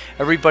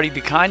 Everybody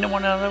be kind to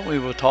one another. We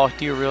will talk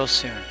to you real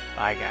soon.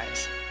 Bye,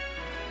 guys.